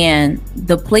 And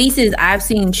the places I've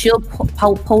seen, she'll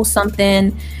post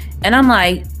something and I'm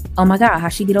like, oh my God,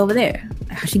 how'd she get over there?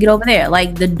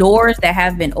 Like, the doors that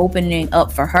have been opening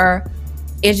up for her,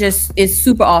 it's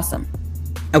super awesome.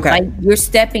 Okay. Like, you're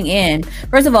stepping in.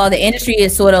 First of all, the industry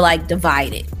is sort of like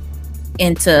divided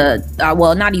into,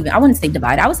 well, not even, I wouldn't say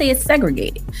divided. I would say it's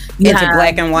segregated. Into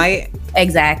black and white?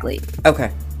 Exactly.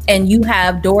 Okay. And you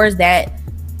have doors that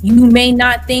you may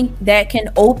not think that can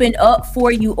open up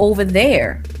for you over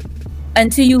there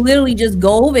until you literally just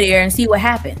go over there and see what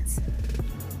happens.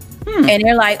 And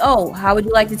they're like, oh, how would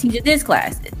you like to teach at this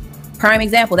class? Prime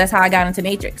example, that's how I got into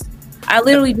Matrix. I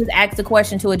literally just asked a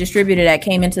question to a distributor that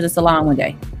came into the salon one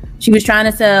day. She was trying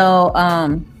to sell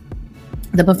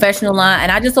the professional line,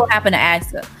 and I just so happened to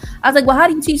ask her. I was like, well, how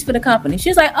do you teach for the company? She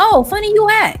was like, oh, funny you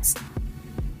asked.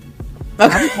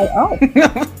 Okay. I was like, oh,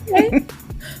 okay.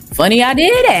 Funny I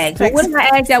did ask. But what did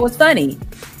I ask that was funny?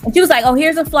 And she was like, oh,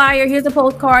 here's a flyer, here's a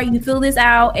postcard, you fill this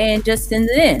out and just send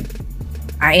it in.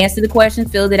 I answered the question,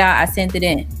 filled it out, I sent it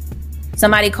in.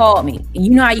 Somebody called me, and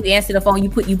you know how you answer the phone, you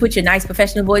put your nice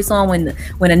professional voice on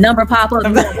when a number pop up,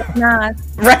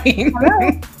 right?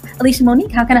 Hello, Alicia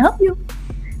Monique, how can I help you?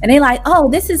 And they like, oh,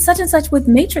 this is such and such with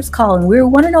Matrix calling. We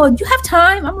want to know, do you have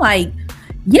time? I'm like,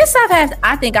 yes,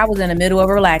 I think I was in the middle of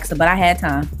a relaxer, but I had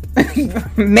time.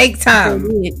 Make time.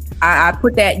 I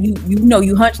put that,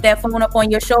 you hunch that phone up on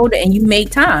your shoulder and you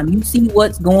make time. You see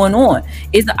what's going on.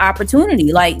 It's an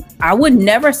opportunity. Like, I would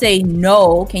never say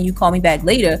no, can you call me back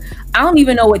later? I don't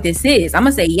even know what this is. I'm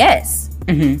gonna say yes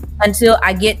until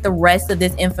I get the rest of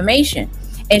this information.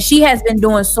 And she has been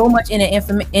doing so much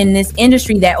in this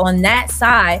industry that on that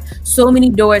side, so many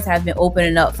doors have been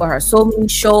opening up for her. So many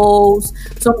shows,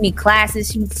 so many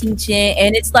classes she's teaching.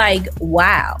 And it's like,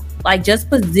 wow, like just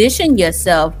position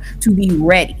yourself to be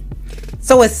ready.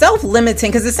 So it's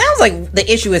self-limiting, because it sounds like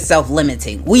the issue is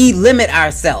self-limiting. We limit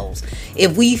ourselves.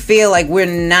 If we feel like we're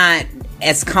not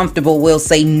as comfortable, we'll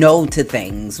say no to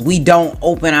things. We don't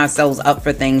open ourselves up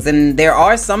for things. And there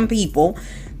are some people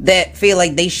that feel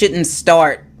like they shouldn't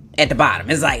start at the bottom.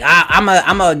 It's like,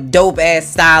 I'm a dope ass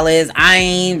stylist. I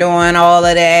ain't doing all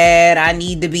of that. I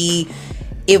need to be.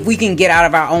 If we can get out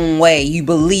of our own way, you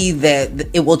believe that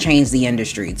it will change the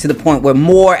industry to the point where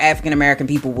more African American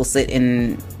people will sit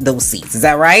in those seats. Is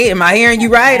that right? Am I hearing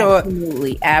you right?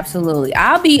 Absolutely.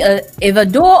 I'll be if a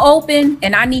door open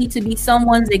and I need to be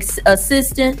someone's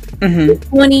assistant for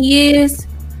 20 years.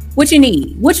 What you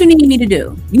need? What you need me to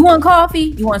do? You want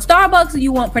coffee? You want Starbucks or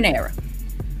you want Panera?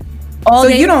 So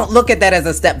you don't look at that as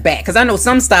a step back? Because I know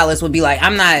some stylists would be like,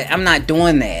 I'm not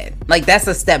doing that. Like, that's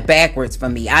a step backwards for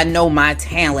me. I know my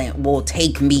talent will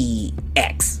take me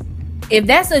X. If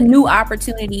that's a new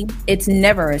opportunity, it's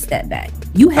never a step back.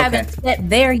 You haven't stepped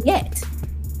there yet.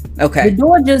 Okay. The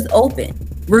door just opened,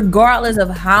 regardless of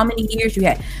how many years you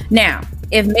had. Now,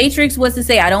 if Matrix was to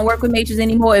say, I don't work with Matrix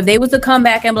anymore, if they was to come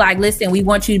back and be like, listen, we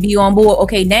want you to be on board.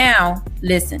 Okay, now,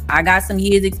 listen, I got some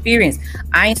years experience.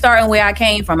 I ain't starting where I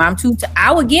came from.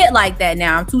 I would get like that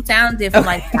now. I'm too talented for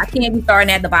like, I can't be starting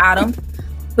at the bottom,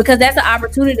 because that's an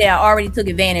opportunity I already took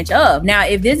advantage of. Now,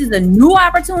 if this is a new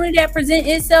opportunity that presents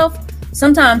itself,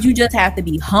 sometimes you just have to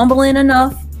be humbling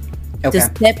enough to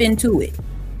step into it.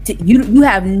 You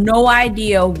have no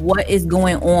idea what is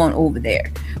going on over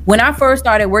there. When I first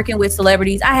started working with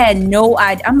celebrities, I had no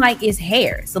idea. I'm like, it's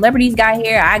hair. Celebrities got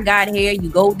hair. I got hair. You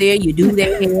go there, you do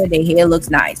their hair. Their hair looks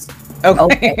nice.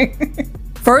 Okay.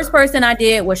 First person I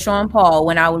did was Sean Paul.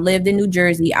 When I lived in New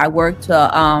Jersey, I worked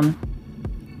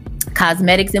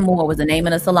Cosmetics and More was the name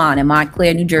of the salon in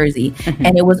Montclair, New Jersey.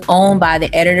 And it was owned by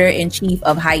the editor-in-chief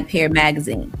of Hype Hair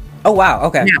magazine. Oh, wow.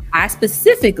 Okay. Now, I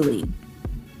specifically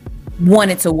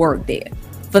wanted to work there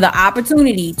for the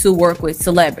opportunity to work with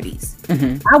celebrities.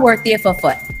 I worked there for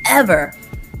forever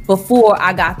before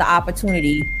I got the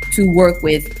opportunity to work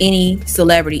with any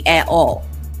celebrity at all,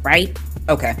 right?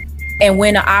 Okay. And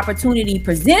when the opportunity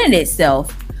presented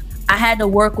itself, I had to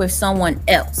work with someone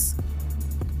else.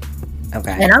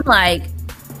 Okay. And I'm like,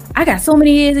 I got so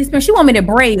many years experience. She want me to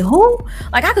braid who?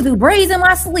 Like, I could do braids in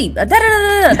my sleep. I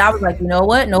was like, you know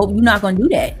what? Nope, you're not going to do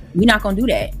that. You're not going to do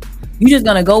that. You're just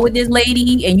going to go with this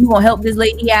lady and you're going to help this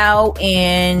lady out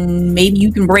and maybe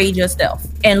you can braid your stuff.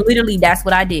 And literally that's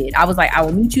what I did. I was like, I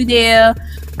will meet you there.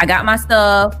 I got my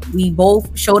stuff. We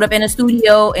both showed up in the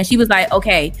studio and she was like,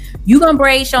 okay, you going to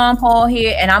braid Sean Paul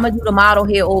here and I'm going to do the model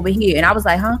here over here. And I was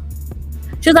like, huh?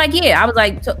 She was like, yeah. I was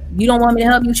like, so you don't want me to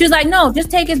help you? She was like, no,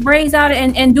 just take his braids out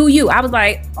and do you. I was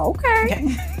like,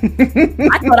 okay.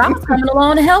 I thought I was coming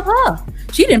along to help her.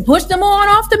 She didn't push them on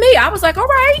off to me. I was like, all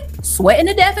right, sweating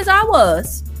to death as I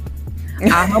was.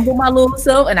 I humbled my little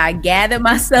self and I gathered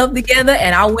myself together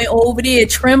and I went over there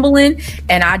trembling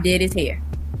and I did his hair.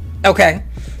 Okay.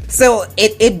 So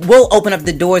it will open up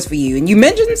the doors for you. And you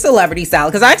mentioned celebrity style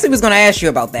because I actually was going to ask you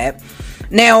about that.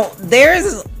 Now,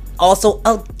 there's also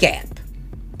a gap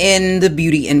in the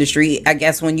beauty industry. I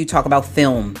guess when you talk about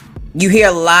film, you hear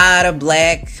a lot of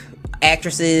black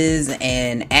actresses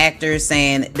and actors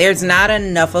saying there's not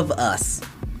enough of us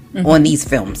on these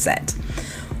film sets.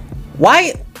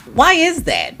 Why is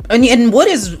that? And what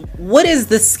is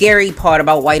the scary part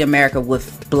about white America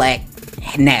with black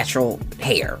natural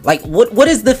hair? Like what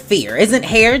is the fear? Isn't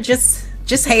hair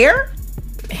just hair?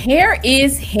 Hair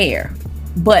is hair,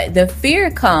 but the fear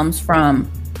comes from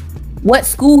what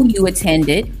school you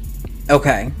attended.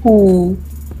 Okay. Who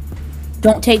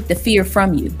don't take the fear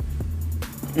from you.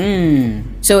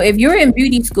 So if you're in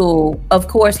beauty school, of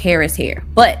course hair is hair.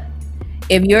 But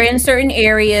if you're in certain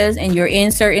areas and you're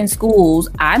in certain schools,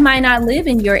 I might not live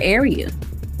in your area,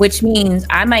 which means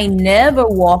I might never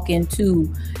walk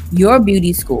into your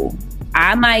beauty school.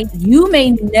 You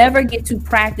may never get to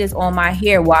practice on my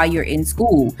hair while you're in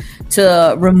school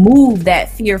to remove that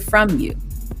fear from you.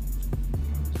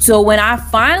 So when I'm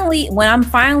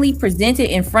finally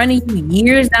presented in front of you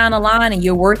years down the line and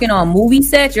you're working on movie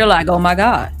sets, you're like, oh my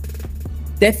God,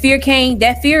 that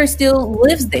fear still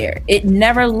lives there. It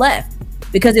never left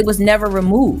because it was never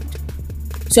removed.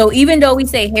 So even though we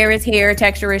say hair is hair,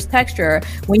 texture is texture,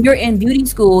 when you're in beauty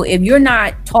school, if you're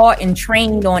not taught and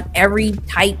trained on every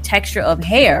type texture of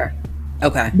hair,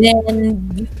 okay,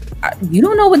 then you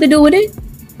don't know what to do with it.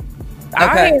 Our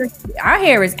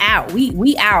hair is out.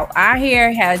 We out. Our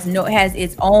hair has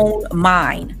its own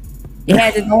mind. It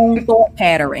has its own thought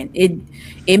pattern.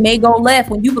 It may go left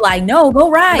when you be like, no,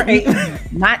 go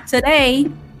right. Not today.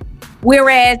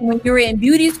 Whereas when you're in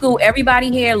beauty school,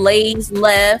 everybody hair lays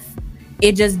left.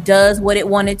 It just does what it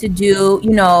wanted to do.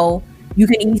 You know, you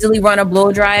can easily run a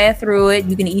blow dryer through it.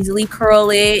 You can easily curl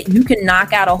it. You can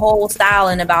knock out a whole style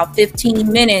in about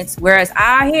 15 minutes. Whereas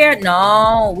our hair,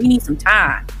 no, we need some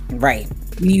time. Right.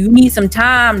 You need some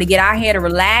time to get our hair to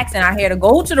relax and our hair to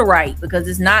go to the right, because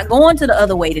it's not going to the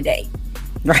other way today.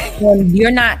 Right. And you're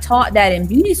not taught that in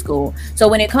beauty school. So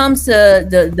when it comes to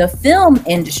the film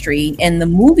industry and the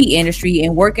movie industry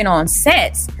and working on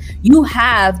sets, you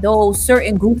have those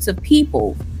certain groups of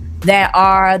people that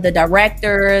are the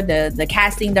director, the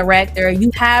casting director. You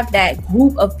have that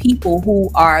group of people who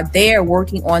are there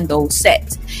working on those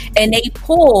sets, and they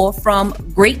pull from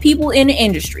great people in the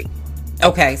industry.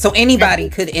 Okay, so anybody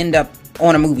could end up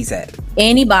on a movie set.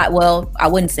 Anybody, well, I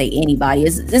wouldn't say anybody.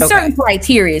 It's okay. Certain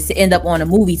criteria to end up on a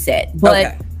movie set.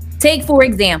 But take, for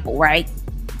example, right?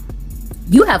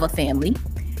 You have a family.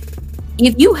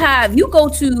 If you go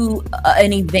to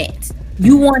an event,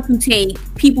 you want to take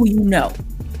people you know.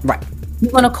 Right.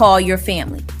 You're going to call your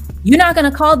family. You're not going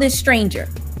to call this stranger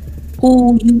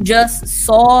who you just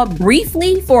saw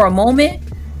briefly for a moment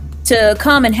to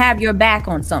come and have your back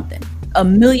on something.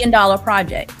 $1 million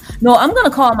project. No, I'm going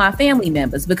to call my family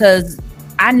members because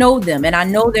I know them and I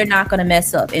know they're not going to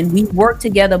mess up. And we've worked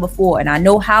together before and I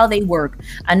know how they work.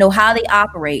 I know how they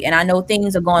operate and I know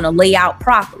things are going to lay out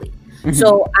properly. Mm-hmm.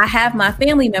 So I have my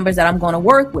family members that I'm going to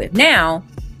work with. Now,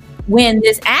 when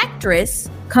this actress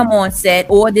come on set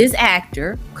or this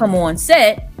actor come on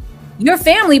set, your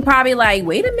family probably like,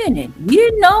 wait a minute, we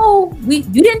didn't know, you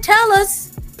didn't tell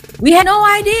us. We had no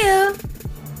idea.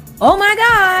 Oh my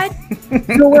God.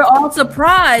 So we're all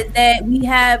surprised that we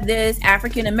have this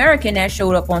African American that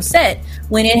showed up on set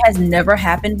when it has never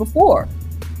happened before.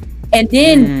 And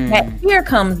then that fear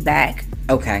comes back.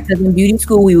 Okay. Because in beauty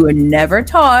school, we were never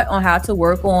taught on how to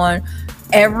work on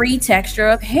every texture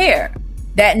of hair.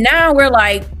 That now we're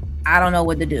like, I don't know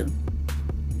what to do.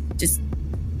 Just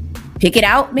pick it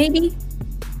out, maybe?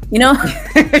 You know?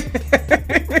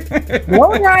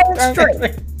 Blow dry it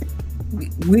straight.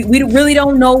 We really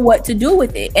don't know what to do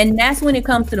with it. And that's when it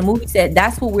comes to the movie set.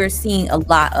 That's what we're seeing a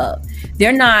lot of.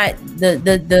 They're not,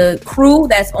 the crew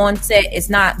that's on set is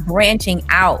not branching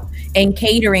out and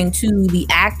catering to the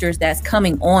actors that's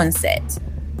coming on set.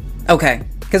 Okay.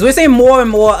 Because we're seeing more and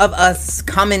more of us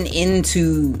coming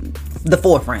into the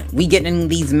forefront. We get in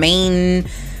these main,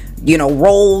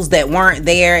 roles that weren't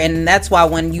there. And that's why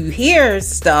when you hear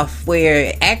stuff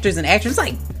where actors and actresses,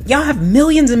 like, y'all have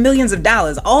millions and millions of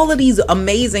dollars, all of these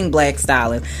amazing black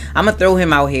stylists. I'm gonna throw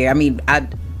him out here. I mean,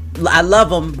 I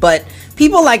love him, but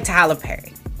people like Tyler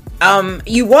Perry.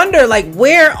 You wonder, like,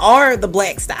 where are the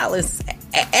black stylists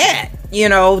at?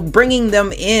 Bringing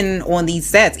them in on these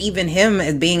sets, even him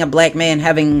as being a black man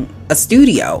having a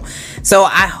studio. So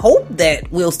I hope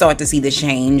that we'll start to see the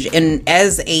change. And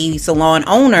as a salon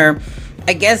owner,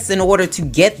 I guess in order to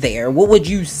get there, what would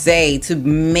you say to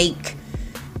make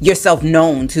yourself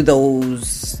known to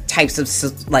those types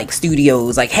of like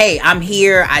studios? Like, hey, I'm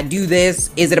here, I do this.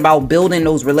 Is it about building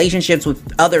those relationships with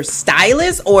other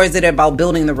stylists, or is it about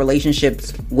building the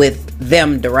relationships with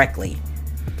them directly?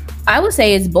 I would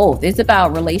say it's both. It's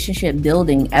about relationship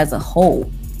building as a whole.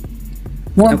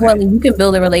 More importantly, you can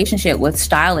build a relationship with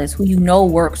stylists who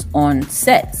works on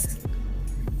sets.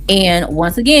 And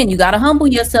once again, you got to humble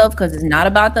yourself, because it's not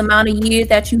about the amount of years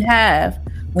that you have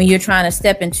when you're trying to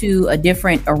step into a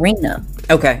different arena.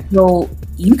 Okay. So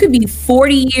you could be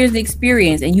 40 years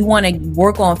experience and you want to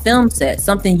work on film sets,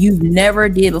 something you've never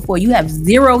did before. You have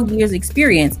 0 years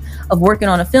experience of working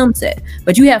on a film set,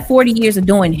 but you have 40 years of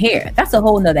doing hair. That's a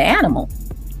whole nother animal.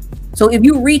 So if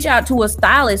you reach out to a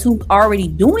stylist who's already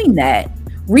doing that,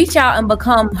 reach out and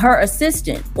become her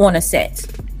assistant on a set.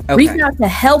 Okay. Reach out to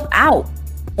help out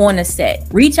on a set.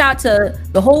 Reach out to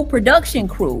the whole production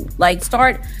crew. Like,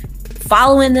 start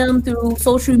following them through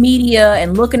social media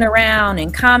and looking around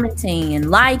and commenting and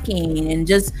liking and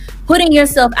just putting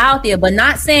yourself out there, but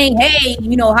not saying, hey,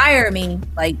 hire me.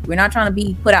 Like, we're not trying to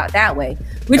be put out that way.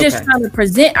 We're just trying to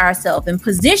present ourselves and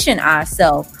position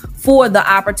ourselves for the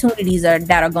opportunities that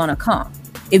are going to come.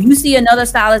 If you see another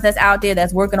stylist that's out there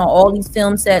that's working on all these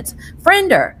film sets,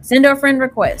 send her a friend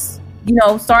request.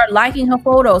 Start liking her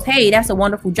photos. Hey, that's a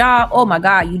wonderful job. Oh my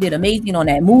God, you did amazing on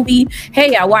that movie.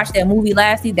 Hey, I watched that movie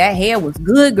last week. That hair was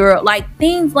good, girl. Like,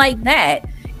 things like that.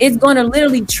 It's going to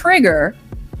literally trigger,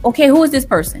 okay, who is this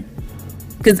person?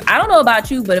 Because I don't know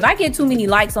about you, but if I get too many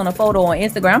likes on a photo on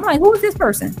Instagram, I'm like, who is this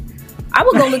person? I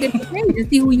would go look at the page and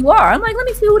see who you are. I'm like, let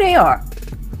me see who they are.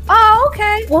 Oh,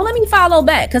 okay. Well, let me follow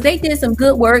back because they did some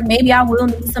good work. Maybe I will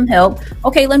need some help.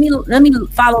 Okay, let me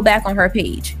follow back on her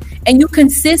page. And you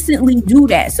consistently do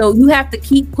that. So you have to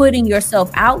keep putting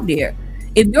yourself out there.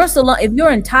 If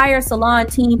your entire salon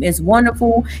team is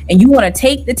wonderful and you want to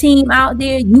take the team out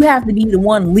there, you have to be the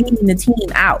one leading the team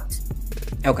out.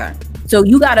 Okay. So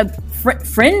you gotta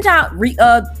send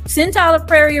Tyler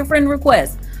Perry a friend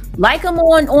request, like him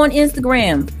on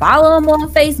Instagram, follow him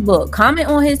on Facebook, comment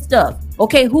on his stuff.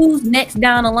 Okay, who's next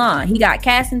down the line? He got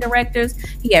casting directors,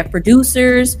 he got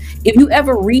producers. If you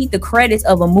ever read the credits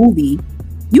of a movie,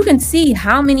 you can see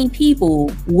how many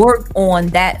people worked on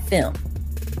that film.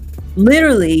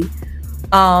 Literally,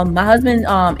 my husband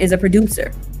is a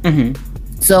producer. Mm-hmm.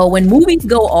 So when movies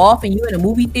go off and you're in a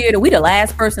movie theater, we the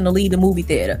last person to leave the movie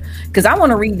theater because I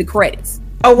want to read the credits.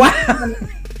 Oh, wow.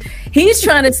 He's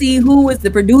trying to see who was the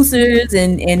producers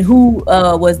and who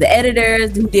was the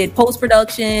editors, who did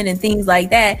post-production and things like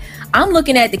that. I'm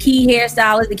looking at the key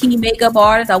hairstylist, the key makeup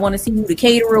artist. I want to see who the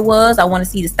caterer was. I want to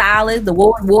see the stylist, the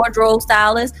wardrobe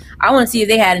stylist. I want to see if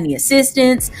they had any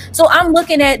assistants. So I'm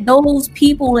looking at those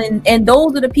people, and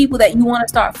those are the people that you want to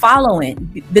start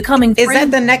following, becoming friends. Is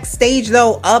that the next stage,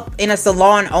 though, up in a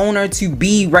salon owner to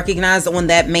be recognized on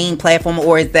that main platform,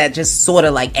 or is that just sort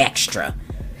of like extra?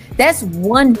 That's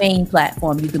one main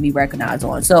platform you can be recognized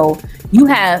on. So you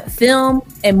have film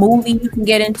and movie you can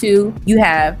get into. You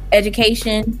have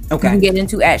education you can get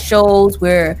into at shows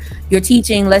where you're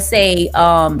teaching, let's say,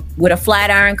 with a flat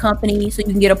iron company. So you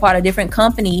can get a part of different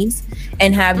companies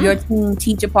and have your team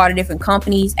teach a part of different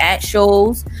companies at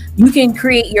shows. You can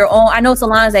create your own. I know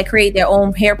salons that create their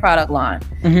own hair product line.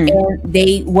 Mm-hmm. And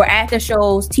they were at the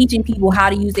shows teaching people how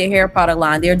to use their hair product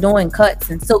line. They're doing cuts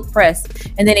and silk press.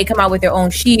 And then they come out with their own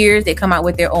shears. They come out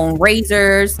with their own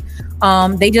razors.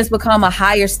 They just become a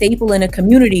higher staple in a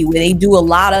community where they do a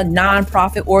lot of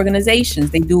nonprofit organizations.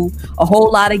 They do a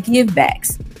whole lot of give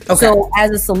backs. Okay. So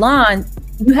as a salon,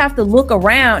 you have to look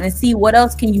around and see what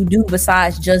else can you do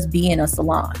besides just being a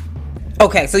salon.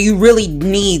 Okay, so you really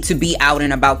need to be out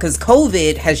and about because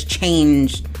COVID has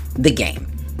changed the game.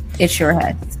 It sure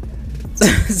has.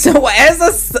 So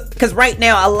because right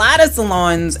now a lot of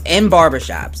salons and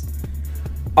barbershops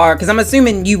are, because I'm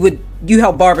assuming you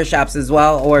help barbershops as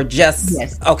well, or just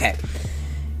yes. Okay,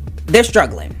 they're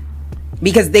struggling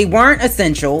because they weren't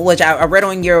essential, which I read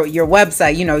on your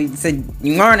website. You know, you said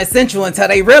you weren't essential until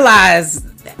they realized,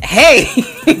 hey,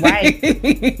 right.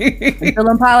 Until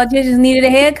them politicians needed a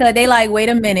haircut, they like, wait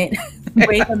a minute.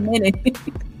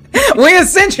 We're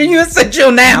essential. You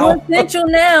essential now. We're essential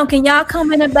now. Can y'all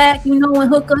come in the back, and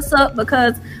hook us up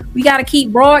because we got to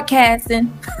keep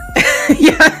broadcasting.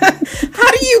 Yeah.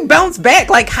 How do you bounce back?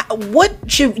 Like, what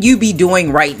should you be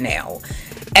doing right now?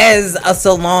 As a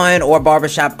salon or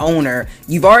barbershop owner,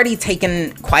 you've already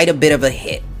taken quite a bit of a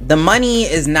hit. The money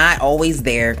is not always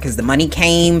there because the money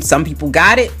came. Some people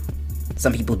got it.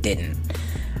 Some people didn't.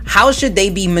 How should they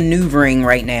be maneuvering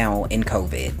right now in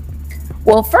COVID?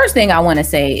 Well, first thing I want to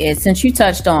say is, since you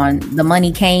touched on the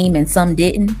money came and some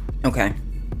didn't. Okay.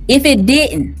 If it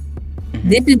didn't,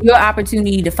 this is your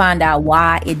opportunity to find out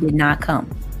why it did not come.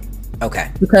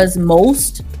 Okay. Because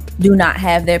most do not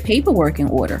have their paperwork in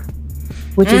order,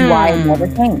 which is why it never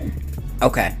came.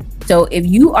 Okay. So if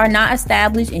you are not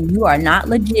established and you are not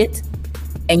legit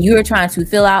and you're trying to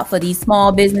fill out for these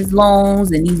small business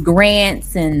loans and these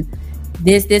grants and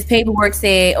this paperwork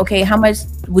said, okay, how much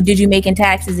did you make in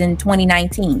taxes in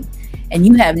 2019? And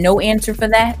you have no answer for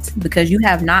that because you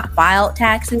have not filed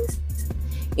taxes.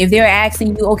 If they're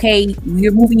asking you, okay,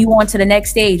 we're moving you on to the next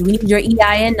stage, we need your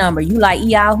EIN number. You like,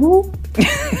 EI who? What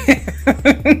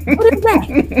is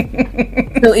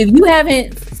that? So if you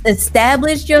haven't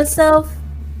established yourself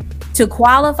to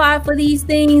qualify for these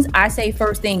things, I say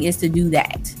first thing is to do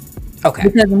that. Okay.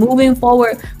 Because moving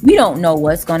forward, we don't know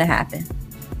what's going to happen.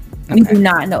 We do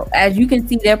not know. As you can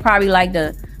see, they're probably like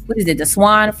the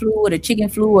swine flu or the chicken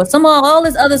flu or all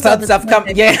this other stuff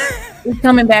coming. Yeah. It's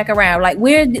coming back around. Like,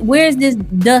 where's this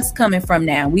dust coming from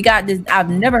now? We got this. I've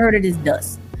never heard of this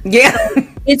dust. Yeah. So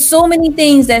it's so many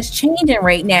things that's changing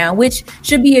right now, which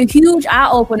should be a huge eye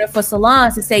opener for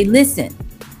salons to say, listen,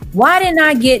 why didn't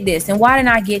I get this? And why didn't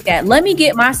I get that? Let me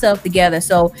get myself together.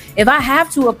 So if I have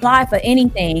to apply for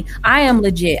anything, I am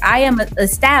legit. I am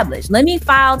established. Let me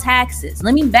file taxes.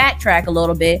 Let me backtrack a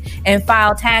little bit and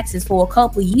file taxes for a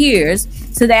couple years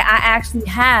so that I actually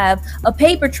have a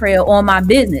paper trail on my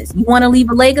business. You want to leave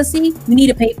a legacy? You need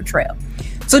a paper trail.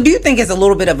 So do you think it's a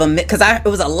little bit of a, because it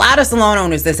was a lot of salon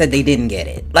owners that said they didn't get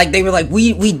it. Like, they were like,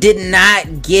 we did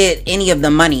not get any of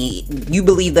the money. You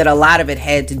believe that a lot of it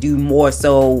had to do more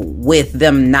so with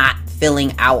them not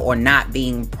filling out or not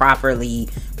being properly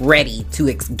ready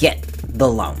to get the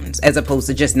loans, as opposed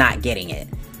to just not getting it?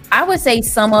 I would say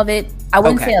some of it. I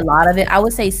wouldn't say a lot of it. I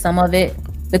would say some of it,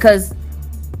 because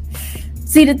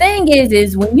see, the thing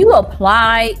is when you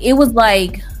apply, it was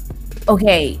like,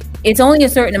 okay, it's only a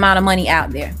certain amount of money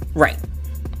out there. Right.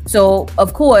 So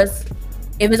of course,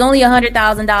 if it's only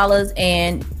 $100,000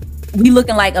 and we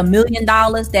looking like $1 million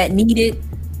that need it,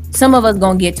 some of us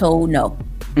gonna get told no.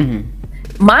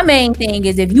 Mm-hmm. My main thing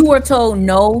is, if you were told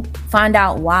no, find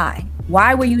out why.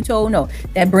 Why were you told no?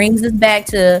 That brings us back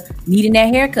to needing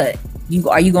that haircut.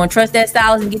 Are you gonna trust that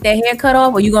stylist and get that haircut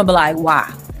off, or you gonna be like,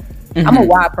 why? Mm-hmm. I'm a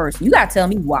why person. You gotta tell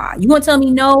me why. You gonna tell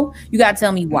me no? You gotta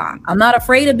tell me why. I'm not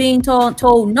afraid of being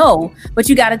told no, but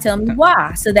you gotta tell me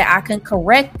why, so that I can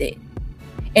correct it,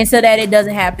 and so that it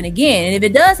doesn't happen again. And if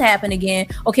it does happen again,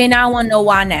 okay, now I want to know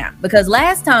why now. Because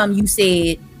last time you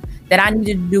said that I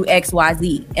needed to do X, Y,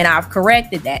 Z, and I've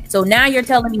corrected that. So now you're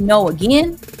telling me no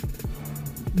again?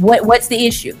 What's the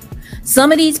issue?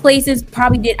 Some of these places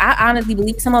probably did. I honestly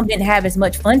believe some of them didn't have as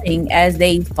much funding as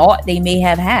they thought they may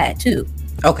have had too.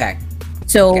 Okay.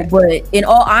 So, okay. But in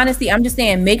all honesty, I'm just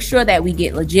saying, make sure that we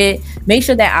get legit. Make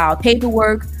sure that our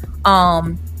paperwork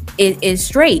is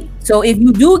straight. So if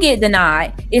you do get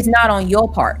denied, it's not on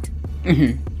your part.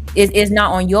 Mm-hmm. It's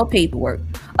not on your paperwork.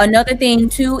 Another thing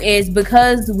too is,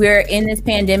 because we're in this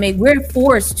pandemic, we're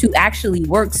forced to actually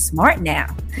work smart now.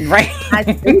 Right. I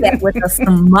say that with a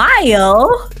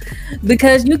smile,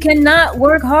 because you cannot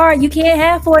work hard. You can't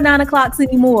have 4 9 o'clocks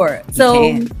anymore. So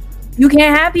you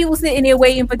can't have people sitting there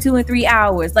waiting for 2 and 3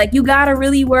 hours. Like, you gotta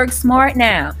really work smart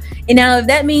now. And now, if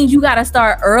that means you gotta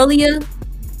start earlier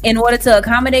in order to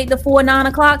accommodate the 4 9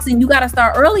 o'clocks, and you got to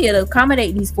start earlier to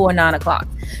accommodate these 4 9 o'clocks.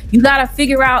 You got to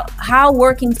figure out how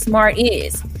working smart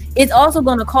is. It's also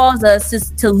going to cause us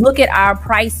to look at our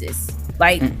prices.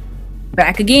 Like,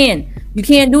 back again, you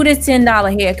can't do this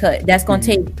 $10 haircut. That's going to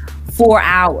take 4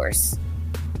 hours.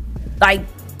 Like,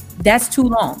 that's too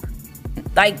long.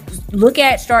 Like, look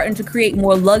at starting to create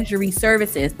more luxury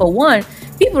services. For one,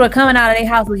 people are coming out of their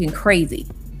house looking crazy.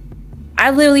 I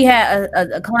literally had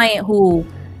a client who,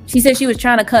 she said she was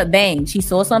trying to cut bangs. She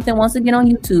saw something once again on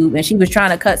YouTube, and she was trying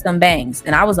to cut some bangs.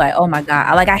 And I was like, oh my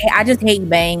God. I just hate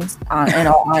bangs, in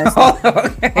all honesty.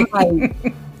 Okay. I'm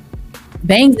like,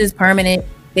 bangs is permanent.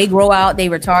 They grow out, they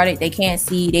retarded, they can't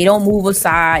see, they don't move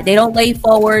aside, they don't lay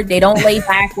forward, they don't lay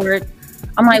backward.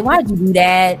 I'm like, why'd you do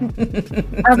that?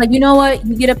 I was like, you know what?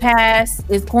 You get a pass.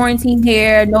 It's quarantine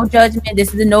here, no judgment.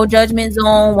 This is a no judgment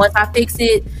zone. Once I fix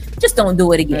it, just don't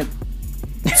do it again.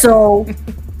 So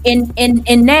in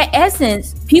that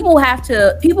essence, people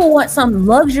want some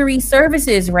luxury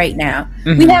services right now.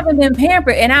 Mm-hmm. We haven't been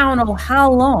pampered in I don't know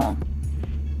how long.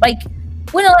 Like,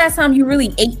 when the last time you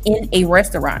really ate in a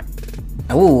restaurant?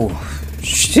 Oh,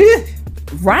 shit.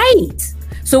 Right.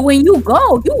 So when you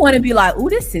go, you want to be like, "Ooh,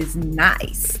 this is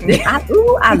nice.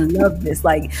 I love this."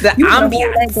 Like, you want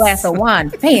that glass of wine,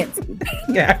 fancy.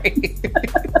 Yeah.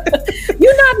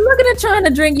 You're not looking at trying to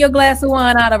drink your glass of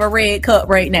wine out of a red cup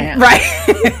right now, right?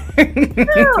 No, you've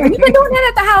been doing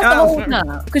that at the house the whole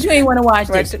time because you ain't want to watch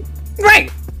this,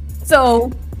 right?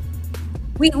 So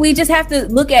we just have to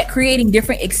look at creating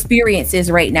different experiences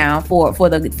right now for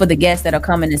the guests that are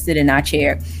coming to sit in our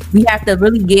chair. We have to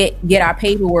really get our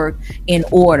paperwork in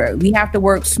order. We have to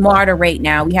work smarter right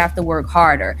now. We have to work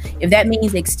harder. If that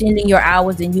means extending your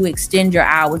hours, then you extend your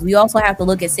hours. We also have to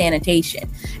look at sanitation.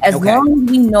 As long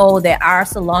as we know that our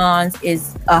salons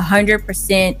is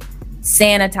 100%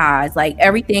 sanitized, like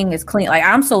everything is clean. Like,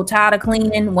 I'm so tired of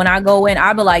cleaning. When I go in,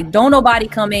 I'll be like, don't nobody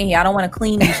come in here. I don't want to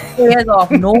clean these chairs off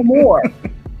no more.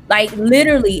 Like,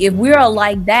 literally, if we're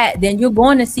like that, then you're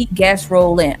going to see guests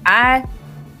roll in. I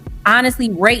honestly,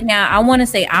 right now, I want to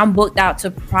say I'm booked out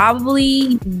to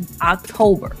probably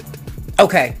October.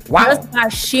 Okay. Wow. Just by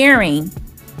sharing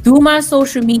through my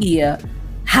social media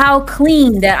how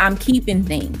clean that I'm keeping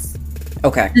things.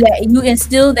 Okay. That you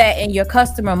instill that in your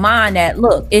customer mind that,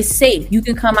 look, it's safe. You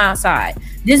can come outside.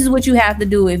 This is what you have to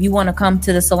do if you want to come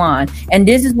to the salon. And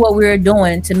this is what we're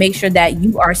doing to make sure that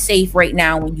you are safe right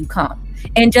now when you come.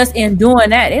 And just in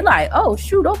doing that, they're like, oh,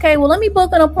 shoot, okay, well, let me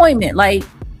book an appointment. Like,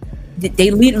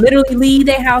 they literally leave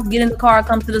their house, get in the car,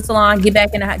 come to the salon, get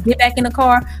back in the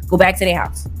car, go back to their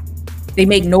house. They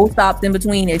make no stops in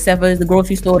between except for the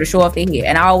grocery store to show off their hair.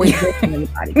 And I always go to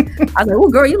anybody. I was like, oh,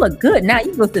 girl, you look good. Now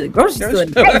you go to the grocery store.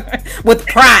 With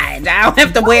pride. I don't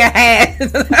have to wear a hat.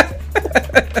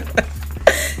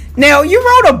 Now, you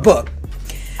wrote a book.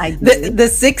 The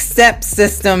 6-step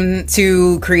system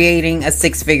to creating a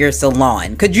 6-figure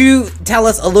salon. Could you tell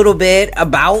us a little bit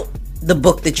about the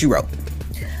book that you wrote?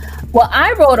 Well,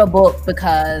 I wrote a book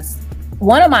because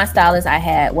one of my stylists I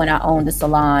had when I owned the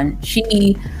salon,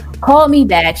 she called me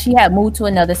back. She had moved to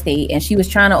another state and she was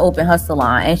trying to open her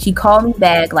salon, and she called me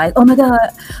back like, oh my God,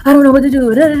 I don't know what to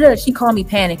do. Da, da, da. She called me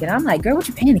panicking. I'm like, girl, what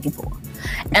you panicking for?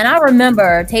 And I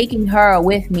remember taking her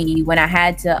with me when I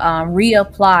had to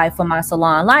reapply for my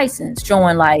salon license,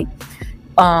 showing like,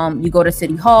 you go to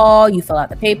City Hall, you fill out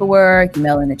the paperwork, you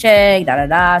mail in the check,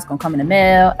 it's gonna come in the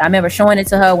mail. I remember showing it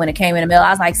to her when it came in the mail.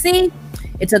 I was like, see,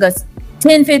 it took us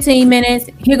 10-15 minutes.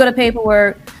 Here go the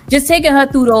paperwork. Just taking her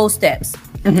through those steps.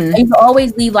 Mm-hmm. I used to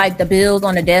always leave like the bills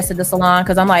on the desk at the salon,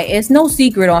 because I'm like, it's no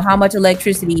secret on how much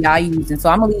electricity y'all using, so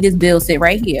I'm gonna leave this bill sit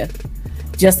right here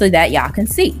just so that y'all can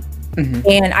see. Mm-hmm.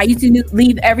 And I used to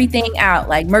leave everything out,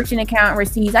 like merchant account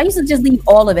receipts. I used to just leave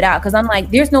all of it out, because I'm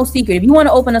like, there's no secret. If you want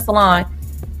to open a salon,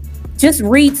 just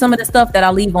read some of the stuff that I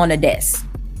leave on the desk.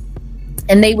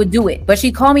 And they would do it. But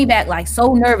she called me back like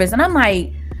so nervous, and I'm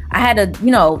like, I had to,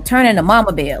 turn into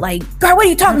mama bear. Like, girl, what are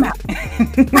you talking about?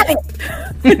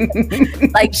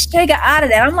 Like, shake her out of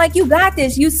that. I'm like, you got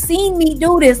this. You seen me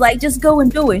do this. Like, just go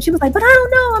and do it. And she was like, but I don't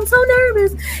know. I'm so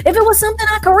nervous. If it was something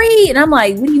I could read. And I'm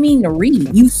like, what do you mean to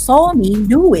read? You saw me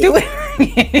do it.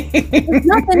 There's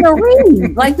nothing to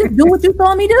read. Like, just do what you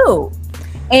saw me do.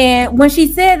 And when she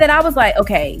said that, I was like,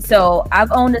 okay, so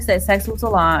I've owned a successful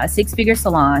salon, a 6-figure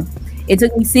salon. It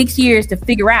took me 6 years to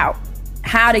figure out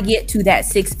how to get to that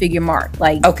 6-figure mark.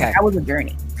 Like, okay, that was a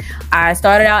journey. I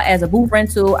started out as a booth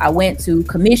rental. I went to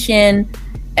commission,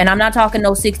 and I'm not talking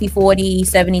no 60-40,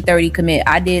 70-30 commit.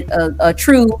 I did a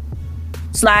true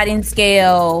sliding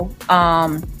scale,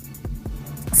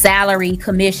 salary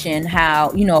commission,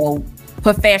 how,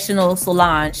 professional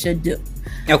salons should do.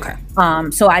 Okay.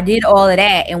 So I did all of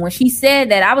that. And when she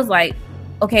said that, I was like,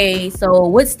 okay, so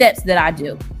what steps did I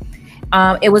do?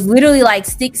 It was literally like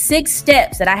 6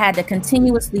 steps that I had to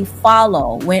continuously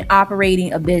follow when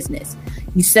operating a business.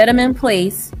 You set them in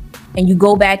place, and you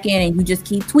go back in and you just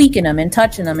keep tweaking them and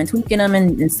touching them and tweaking them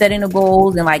and setting the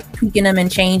goals and like tweaking them and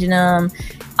changing them.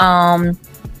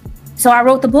 So I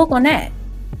wrote the book on that.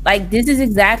 Like, this is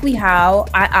exactly how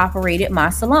I operated my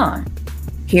salon.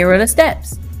 Here are the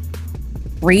steps.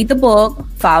 Read the book,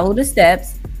 follow the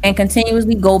steps, and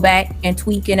continuously go back and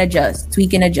tweak and adjust.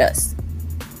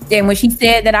 And when she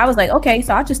said that, I was like, okay,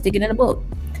 so I'll just stick it in the book.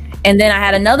 And then I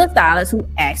had another stylist who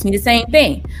asked me the same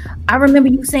thing. I remember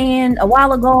you saying a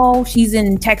while ago, she's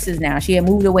in Texas now. She had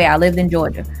moved away. I lived in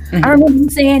Georgia. Mm-hmm. I remember you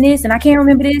saying this, and I can't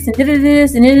remember this, and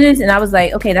this, and this. And I was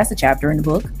like, okay, that's a chapter in the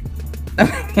book.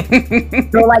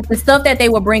 So like the stuff that they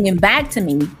were bringing back to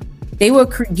me, they were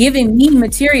giving me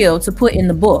material to put in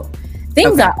the book.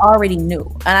 Things I already knew.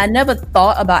 And I never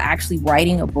thought about actually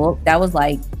writing a book. That was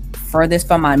like furthest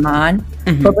from my mind.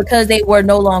 Mm-hmm. But because they were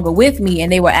no longer with me and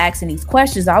they were asking these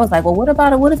questions, I was like, well, what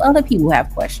about it? What if other people have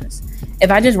questions? If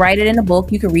I just write it in a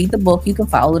book, you can read the book, you can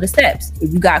follow the steps.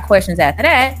 If you got questions after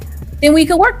that, then we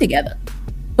could work together.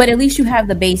 But at least you have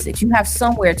the basics. You have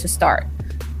somewhere to start.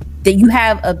 That you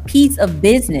have a piece of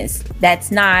business that's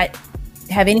not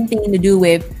have anything to do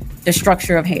with the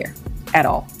structure of hair at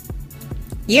all.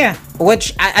 Yeah,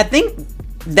 which I think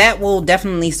that will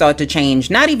definitely start to change.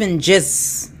 Not even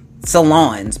just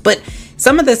salons, but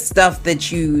some of the stuff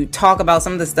that you talk about,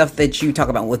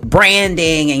 with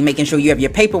branding and making sure you have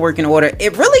your paperwork in order,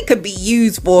 it really could be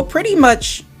used for pretty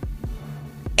much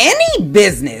any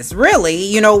business,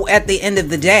 really, at the end of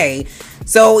the day.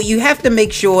 So you have to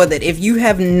make sure that if you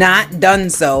have not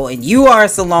done so and you are a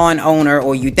salon owner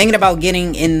or you're thinking about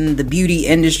getting in the beauty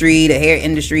industry, the hair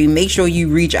industry, make sure you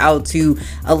reach out to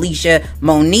Alicia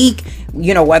Monique,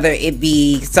 whether it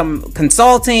be some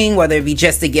consulting, whether it be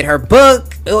just to get her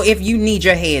book, or if you need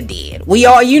your hair did. We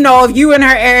all, if you in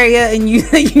her area and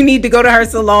you need to go to her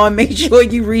salon, make sure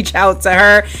you reach out to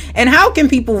her. And how can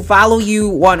people follow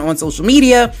you on social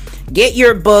media, get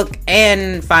your book,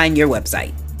 and find your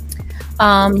website?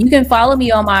 You can follow me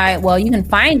you can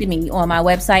find me on my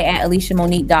website at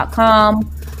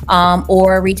aliciamonique.com,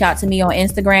 or reach out to me on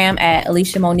Instagram at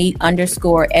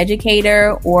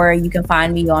aliciamonique_educator, or you can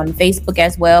find me on Facebook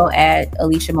as well at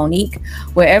Alicia Monique.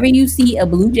 Wherever you see a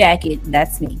blue jacket,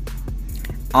 that's me.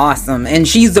 Awesome. And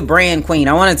she's the brand queen.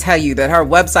 I want to tell you that her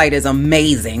website is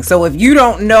amazing. So if you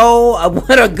don't know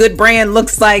what a good brand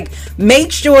looks like,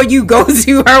 make sure you go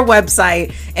to her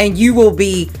website and you will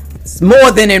be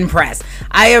more than impressed.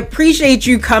 I appreciate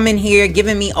you coming here,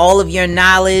 giving me all of your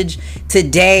knowledge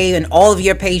today and all of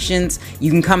your patience.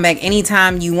 You can come back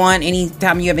anytime you want.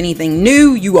 Anytime you have anything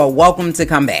new, you are welcome to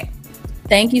come back.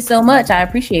 Thank you so much. I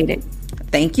appreciate it.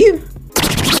 Thank you.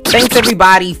 Thanks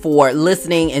everybody for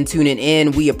listening and tuning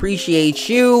in. We appreciate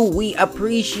you. We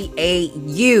appreciate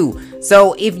you.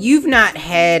 So if you've not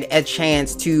had a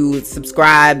chance to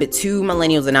subscribe to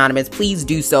Millennials Anonymous, please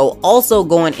do so. Also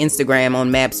go on Instagram on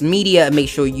Maps Media and make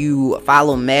sure you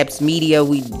follow Maps Media.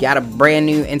 We got a brand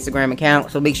new Instagram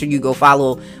account, so make sure you go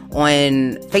follow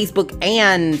on Facebook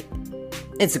and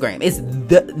Instagram. It's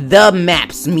the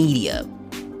Maps Media.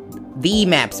 The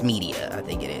Maps Media, I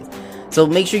think it is. So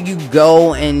make sure you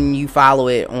go and you follow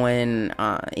it on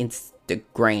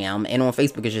Instagram, and on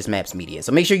Facebook it's just Maps Media.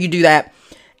 So make sure you do that.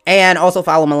 And also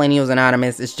follow Millennials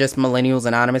Anonymous. It's just Millennials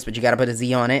Anonymous, but you gotta put a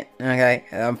Z on it,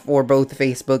 okay? For both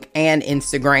Facebook and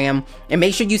Instagram. And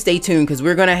make sure you stay tuned, because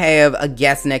we're gonna have a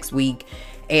guest next week.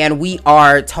 And we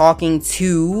are talking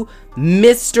to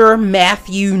Mr.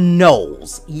 Matthew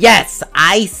Knowles. Yes,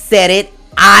 I said it.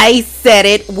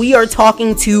 We are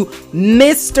talking to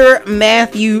Mr.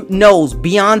 Matthew Knowles,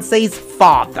 Beyonce's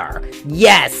father.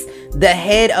 Yes, the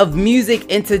head of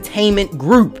Music Entertainment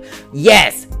Group.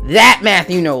 Yes, that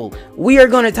Matthew Knowles. We are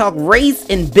going to talk race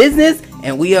and business,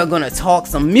 and we are going to talk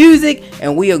some music,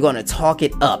 and we are going to talk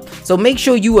it up. So make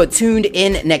sure you are tuned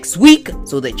in next week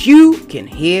so that you can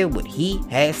hear what he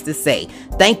has to say.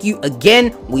 Thank you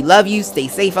again. We love you. Stay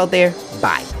safe out there.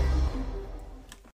 Bye.